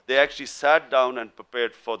 They actually sat down and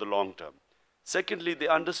prepared for the long term. Secondly, they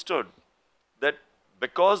understood that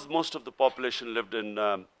because most of the population lived in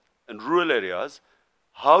rural areas,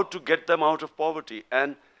 how to get them out of poverty.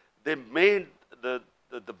 And they made the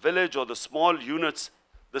village or the small units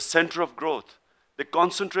the center of growth. They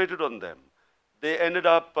concentrated on them. They ended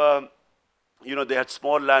up, they had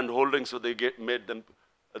small land holdings, so they made them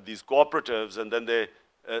these cooperatives, and then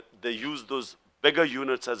they used those bigger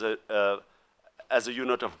units as a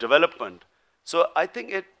unit of development. So I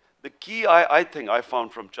think the key I think I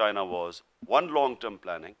found from China was, one, long-term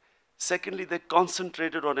planning. Secondly, they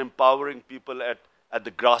concentrated on empowering people at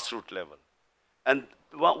the grassroots level. And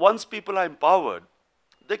once people are empowered,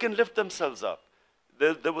 they can lift themselves up.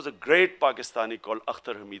 There was a great Pakistani called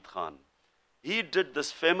Akhtar Hamid Khan. He did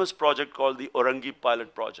this famous project called the Orangi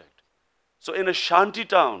Pilot Project. So in a shanty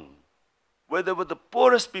town, where there were the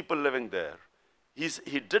poorest people living there,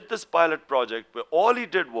 he did this pilot project where all he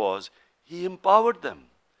did was he empowered them.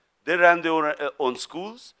 They ran their own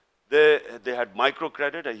schools. They had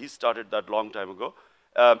microcredit, and he started that long time ago.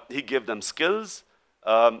 He gave them skills.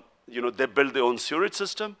 They built their own sewerage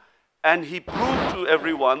system. And he proved to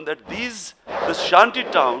everyone that this shanty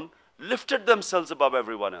town lifted themselves above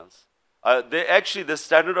everyone else. The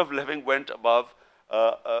standard of living went above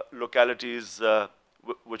localities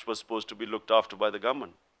which was supposed to be looked after by the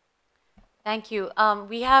government. Thank you.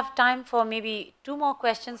 We have time for maybe 2 more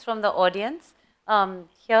questions from the audience.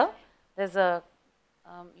 Here, there's a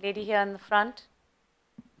lady here in the front.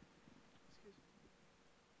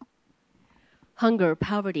 Hunger,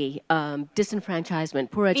 poverty, disenfranchisement,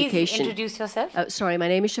 poor education. Please introduce yourself. Sorry, my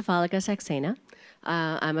name is Tehreek-e-Insaf.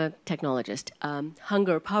 I'm a technologist.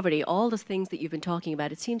 Hunger, poverty, all the things that you've been talking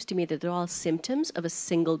about, it seems to me that they're all symptoms of a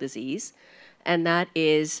single disease, and that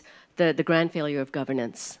is the grand failure of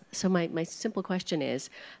governance. So my simple question is,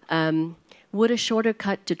 would a shorter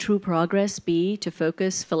cut to true progress be to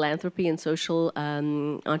focus philanthropy and social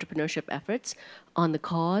entrepreneurship efforts on the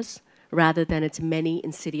cause rather than its many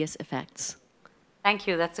insidious effects? Thank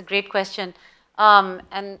you. That's a great question.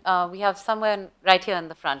 And we have someone right here in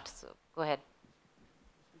the front. So go ahead.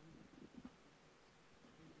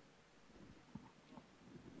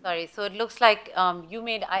 Sorry, so it looks like you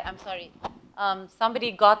made, I'm sorry,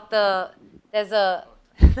 somebody got there's a,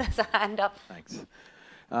 there's a hand up. Thanks.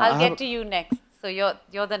 I'll get to you next. So you're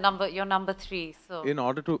number 3. So In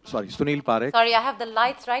order to, sorry, Sunil Parekh. sorry, I have the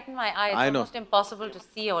lights right in my eye. It's I know. almost impossible to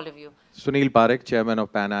see all of you. Sunil Parekh, Chairman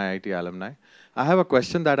of PAN IIT Alumni. I have a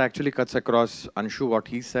question that actually cuts across Anshu, what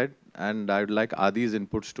he said, and I would like Adi's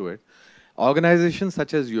inputs to it. Organizations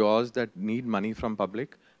such as yours that need money from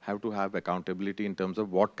public have to have accountability in terms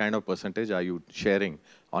of what kind of percentage are you sharing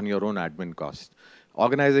on your own admin costs.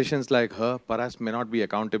 Organizations like her perhaps may not be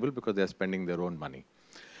accountable because they're spending their own money.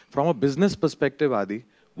 From a business perspective, Adi,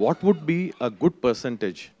 what would be a good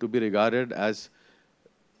percentage to be regarded as,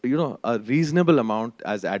 you know, a reasonable amount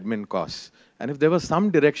as admin costs? And if there were some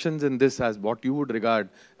directions in this as what you would regard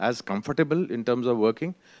as comfortable in terms of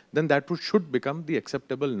working, then that should become the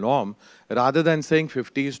acceptable norm rather than saying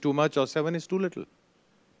 50 is too much or 7 is too little.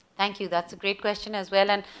 Thank you. That's a great question as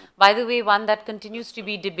well. And by the way, one that continues to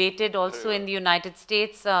be debated also in the United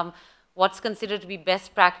States, what's considered to be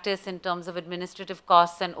best practice in terms of administrative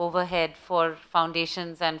costs and overhead for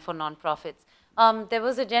foundations and for nonprofits. There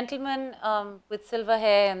was a gentleman with silver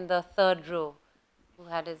hair in the 3rd row who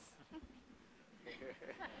had his...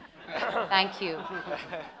 Thank you.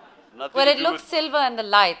 Well, it looks silver in the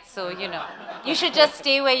light, so, you know, you should just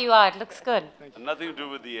stay where you are. It looks good. Nothing to do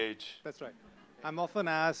with the age. That's right. I'm often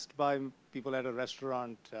asked by people at a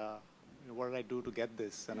restaurant, what did I do to get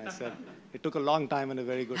this? And I said, it took a long time and a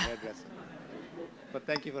very good hairdresser. But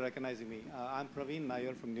thank you for recognizing me. I'm Praveen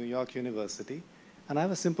Nair from New York University, and I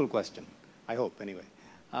have a simple question, I hope anyway.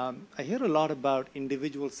 I hear a lot about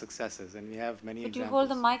individual successes, and we have many examples. Could you hold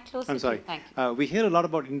the mic closer? I'm sorry. Thank you. We hear a lot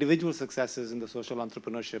about individual successes in the social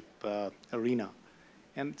entrepreneurship arena.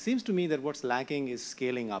 And it seems to me that what's lacking is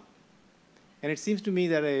scaling up. And it seems to me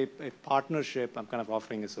that a partnership, I'm kind of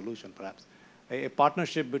offering a solution perhaps, a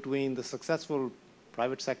partnership between the successful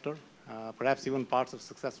private sector, perhaps even parts of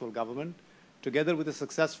successful government, together with a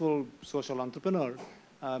successful social entrepreneur,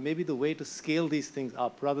 may be the way to scale these things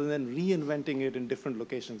up rather than reinventing it in different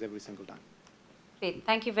locations every single time. Great.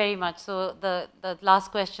 Thank you very much. So the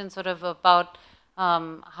last question sort of about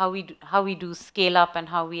how we do scale up and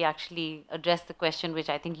how we actually address the question, which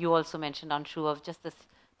I think you also mentioned, Anshu, of just the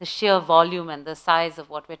sheer volume and the size of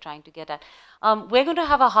what we're trying to get at. We're going to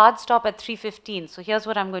have a hard stop at 3:15. So here's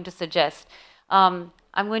what I'm going to suggest. I'm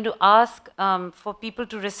going to ask for people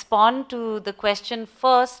to respond to the question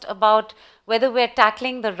first about whether we're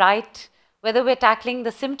tackling whether we're tackling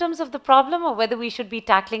the symptoms of the problem or whether we should be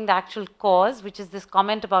tackling the actual cause, which is this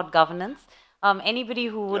comment about governance. Anybody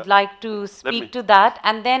who would like to speak to that.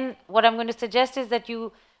 And then what I'm going to suggest is that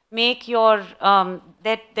you make your,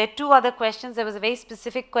 there are 2 other questions. There was a very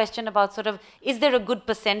specific question about sort of, is there a good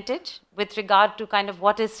percentage with regard to kind of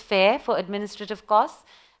what is fair for administrative costs?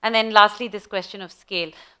 And then lastly, this question of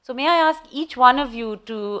scale. So may I ask each one of you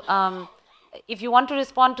to, if you want to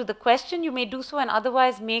respond to the question, you may do so, and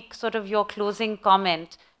otherwise make sort of your closing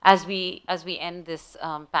comment as we end this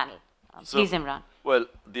panel. Please, Imran. Well,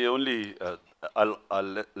 the only,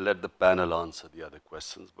 I'll let the panel answer the other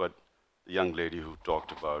questions, but the young lady who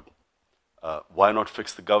talked about why not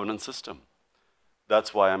fix the governance system?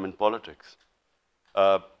 That's why I'm in politics.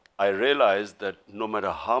 I realize that no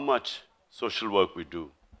matter how much social work we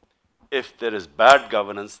do, if there is bad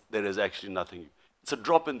governance, there is actually nothing. It's a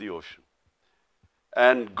drop in the ocean.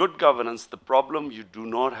 And good governance, the problem you do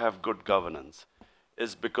not have good governance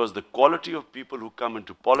is because the quality of people who come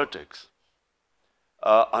into politics,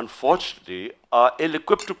 unfortunately, are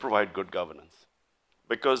ill-equipped to provide good governance.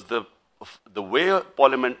 Because the way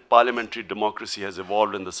parliamentary democracy has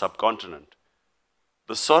evolved in the subcontinent,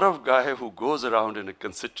 the sort of guy who goes around in a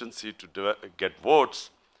constituency to get votes,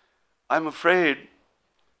 I'm afraid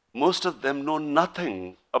most of them know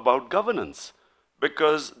nothing about governance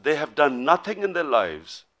because they have done nothing in their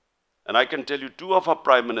lives. And I can tell you 2 of our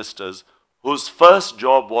prime ministers whose first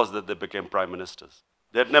job was that they became prime ministers.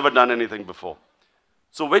 They had never done anything before.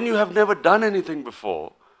 So when you have never done anything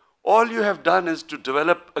before, all you have done is to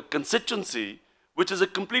develop a constituency which is a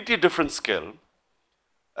completely different skill.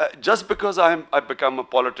 Just because I've become a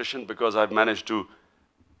politician because I've managed to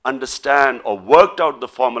understand or worked out the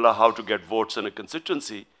formula how to get votes in a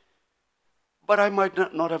constituency, but I might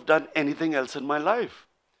not have done anything else in my life.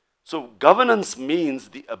 So governance means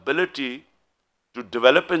the ability to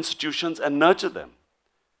develop institutions and nurture them.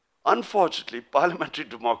 Unfortunately, parliamentary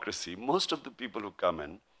democracy, most of the people who come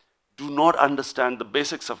in do not understand the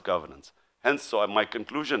basics of governance. Hence, so my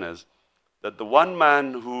conclusion is that the one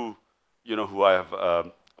man who,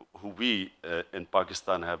 who we in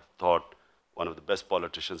Pakistan have thought one of the best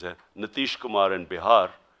politicians here, Nitish Kumar in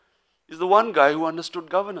Bihar, is the one guy who understood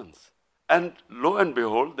governance. And lo and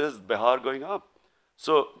behold, there's Bihar going up.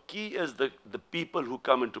 So key is the people who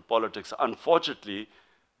come into politics. Unfortunately,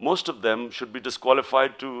 most of them should be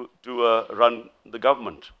disqualified to run the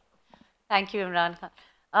government. Thank you, Imran Khan.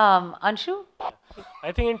 Anshu?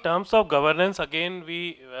 I think in terms of governance, again,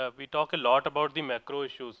 we talk a lot about the macro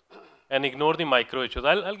issues and ignore the micro issues.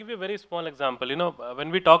 I'll give you a very small example. You know, when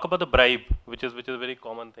we talk about the bribe, which is a very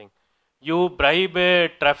common thing, you bribe a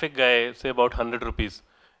traffic guy, say about 100 rupees,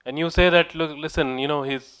 and you say that, look, listen, you know,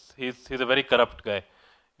 he's a very corrupt guy.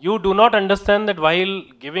 You do not understand that while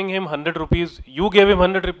giving him 100 rupees, you gave him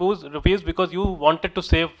 100 rupees because you wanted to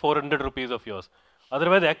save 400 rupees of yours.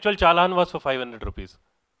 Otherwise, the actual challan was for 500 rupees.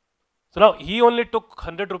 So now he only took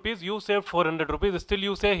 100 rupees, you saved 400 rupees, still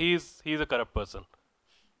you say he's a corrupt person.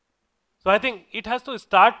 So I think it has to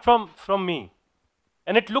start from me.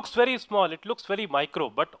 And it looks very small, it looks very micro,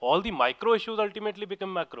 but all the micro issues ultimately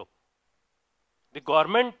become macro. The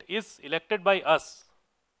government is elected by us.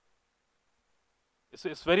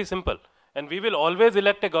 It's very simple. And we will always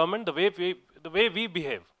elect a government the way we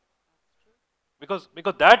behave. Because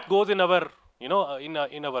that goes in our, you know,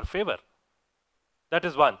 in our favor. That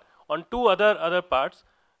is one. On two other parts,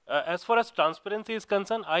 as far as transparency is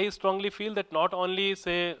concerned, I strongly feel that not only,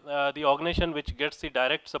 say, the organization which gets the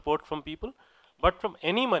direct support from people, but from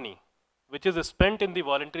any money which is spent in the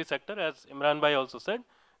voluntary sector, as Imran Bhai also said,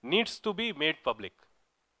 needs to be made public.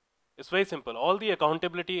 It's very simple. All the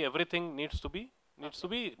accountability, everything needs to be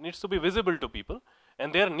visible to people,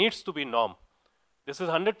 and there needs to be norm. This is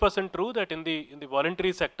 100% true that in the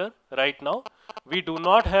voluntary sector right now, we do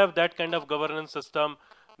not have that kind of governance system.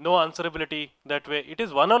 No answerability that way. It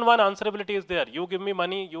is one-on-one answerability is there. You give me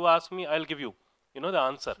money, you ask me, I'll give you, you know, the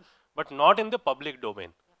answer. But not in the public domain.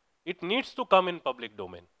 It needs to come in public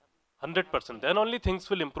domain. 100%. Then only things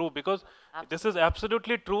will improve, because this is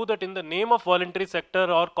absolutely true that in the name of voluntary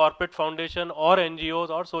sector or corporate foundation or NGOs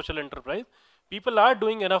or social enterprise, people are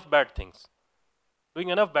doing enough bad things.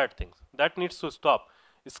 That needs to stop.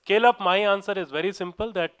 Scale up, my answer is very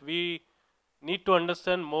simple, that we need to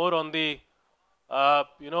understand more on the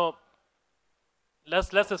you know,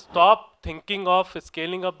 let's stop thinking of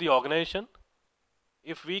scaling up the organization.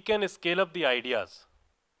 If we can scale up the ideas,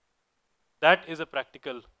 that is a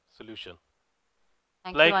practical solution.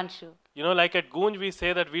 Thank you, Anshu. You know, like at Gunj, we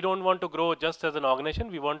say that we don't want to grow just as an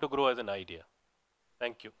organization, we want to grow as an idea.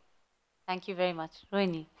 Thank you. Thank you very much.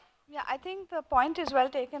 Rohini. Yeah, I think the point is well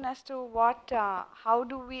taken as to how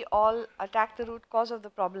do we all attack the root cause of the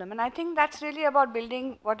problem. And I think that's really about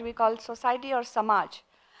building what we call society or samaj.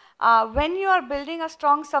 When you are building a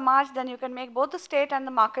strong samaj, then you can make both the state and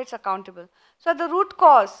the markets accountable. So the root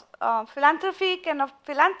cause,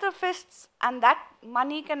 philanthropists and that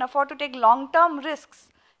money can afford to take long-term risks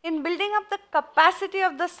in building up the capacity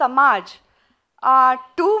of the samaj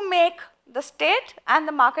to make the state and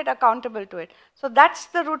the market accountable to it. So that's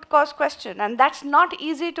the root cause question, and that's not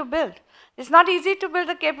easy to build. It's not easy to build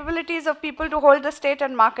the capabilities of people to hold the state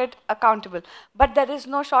and market accountable. But there is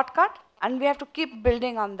no shortcut, and we have to keep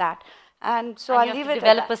building on that. And so I'll leave it at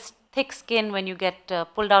that. Develop a thick skin when you get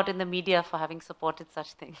pulled out in the media for having supported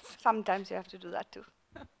such things. Sometimes you have to do that too.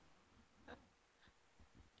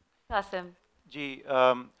 Kasim. Ji,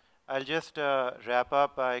 I'll just wrap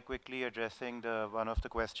up by quickly addressing one of the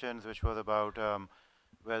questions, which was about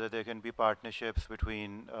whether there can be partnerships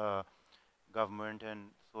between government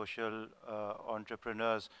and social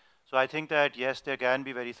entrepreneurs. So I think that yes, there can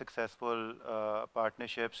be very successful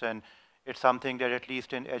partnerships, and it's something that at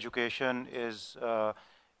least in education is,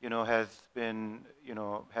 has been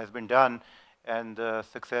done, and the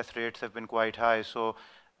success rates have been quite high. So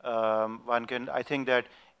I think that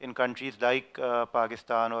in countries like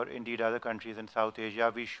Pakistan or indeed other countries in South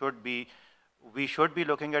Asia, we should be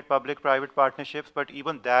looking at public-private partnerships, but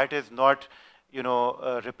even that is not,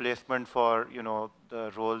 a replacement for,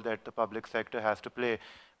 the role that the public sector has to play.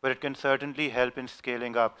 But it can certainly help in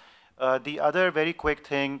scaling up. The other very quick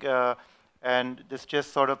thing, and this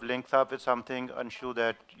just sort of links up with something, Anshu,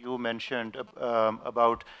 that you mentioned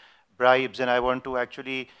about bribes, and I want to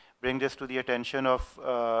actually bring this to the attention of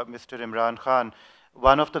Mr. Imran Khan.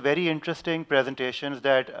 One of the very interesting presentations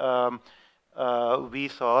that we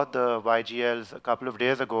saw, the YGLs, a couple of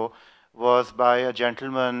days ago, was by a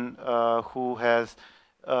gentleman who has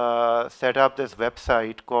set up this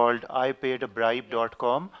website called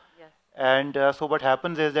IPaidAbribe.com. Yes. And so what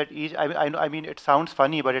happens is that I mean, it sounds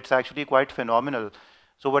funny, but it's actually quite phenomenal.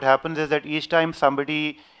 So what happens is that each time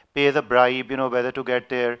somebody pays a bribe, whether to get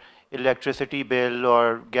their electricity bill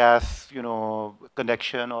or gas,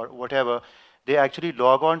 connection or whatever, they actually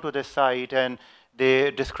log on to this site, and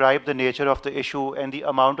They describe the nature of the issue and the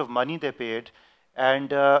amount of money they paid.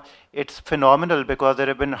 And it's phenomenal because there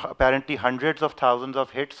have been apparently hundreds of thousands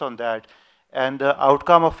of hits on that. And the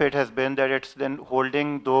outcome of it has been that it's then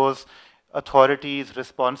holding those authorities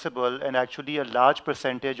responsible, and actually a large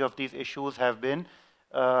percentage of these issues have been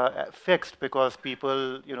fixed because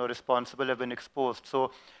people, responsible have been exposed.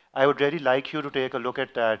 So I would really like you to take a look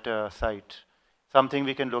at that site. Something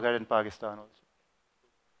we can look at in Pakistan also.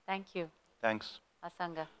 Thank you. Thanks.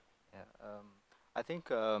 Asanga. Yeah, I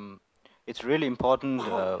think it's really important.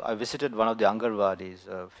 I visited one of the Angarwadis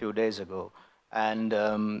a few days ago, and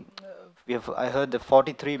I heard that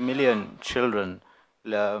 43 million children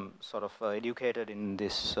sort of educated in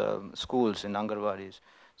these schools in Angarwadis.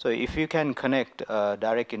 So if you can connect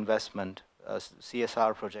direct investment,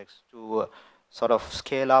 CSR projects to sort of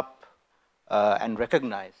scale up and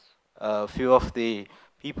recognize a few of the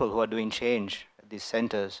people who are doing change at these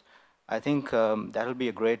centers, I think that will be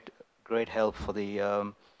a great help for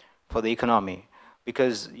the economy,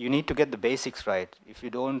 because you need to get the basics right. If you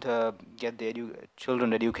don't get the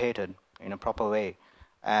children educated in a proper way,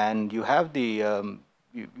 and you have the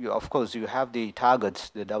of course you have the targets,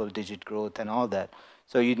 the double-digit growth and all that.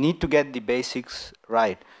 So you need to get the basics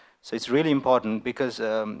right. So it's really important because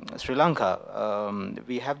Sri Lanka,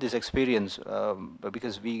 we have this experience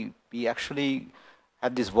because we actually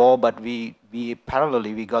had this war, but we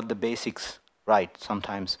parallelly we got the basics right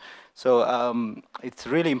sometimes. So it's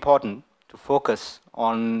really important to focus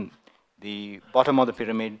on the bottom of the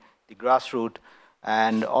pyramid, the grassroots,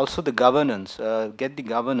 and also the governance, get the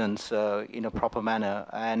governance in a proper manner.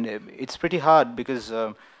 And it's pretty hard because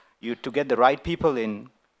to get the right people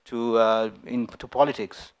into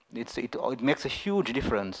politics, it makes a huge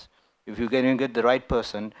difference. If you can get the right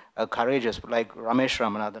person, courageous, like Ramesh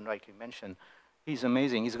Ramanathan rightly mentioned, he's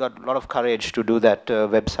amazing. He's got a lot of courage to do that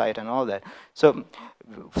website and all that. So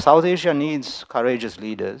South Asia needs courageous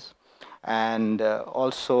leaders, and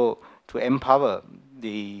also to empower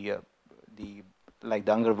the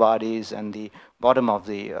Angarwadis and the bottom of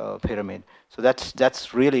the pyramid. So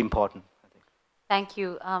that's really important. Thank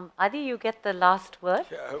you. Adi, you get the last word.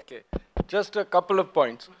 Yeah, okay. Just a couple of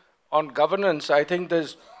points. On governance, I think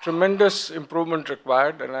there's tremendous improvement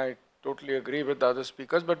required, and I totally agree with the other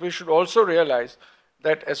speakers, but we should also realize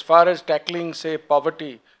that as far as tackling, say,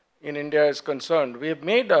 poverty in India is concerned, we have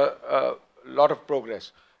made a lot of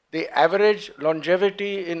progress. The average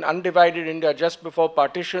longevity in undivided India just before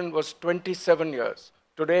partition was 27 years.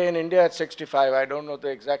 Today in India it's 65. I don't know the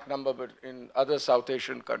exact number, but in other South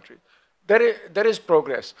Asian countries. There is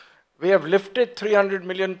progress. We have lifted 300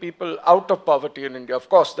 million people out of poverty in India. Of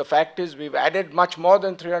course, the fact is we've added much more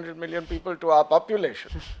than 300 million people to our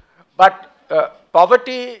population. But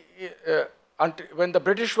poverty, when the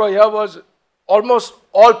British were here, was almost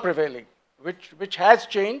all prevailing, which has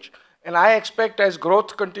changed. And I expect as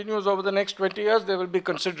growth continues over the next 20 years, there will be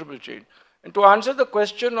considerable change. And to answer the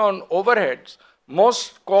question on overheads,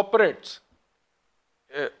 most corporates,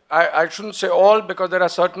 I shouldn't say all because there are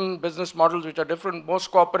certain business models which are different.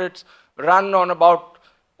 Most corporates run on about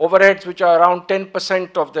overheads which are around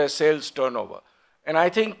 10% of their sales turnover. And I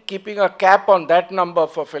think keeping a cap on that number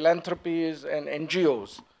for philanthropies and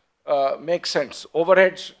NGOs makes sense.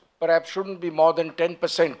 Overheads perhaps shouldn't be more than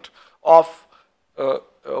 10% of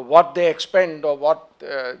what they expend or what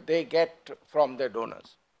they get from their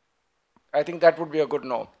donors. I think that would be a good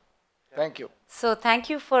norm. Thank you. So thank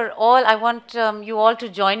you for all. I want you all to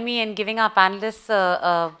join me in giving our panelists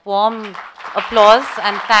a warm applause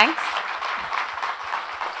and thanks.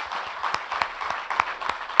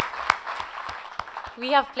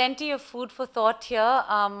 We have plenty of food for thought here,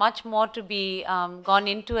 much more to be gone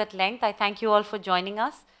into at length. I thank you all for joining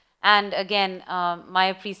us. And again, my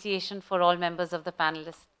appreciation for all members of the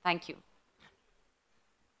panelists. Thank you.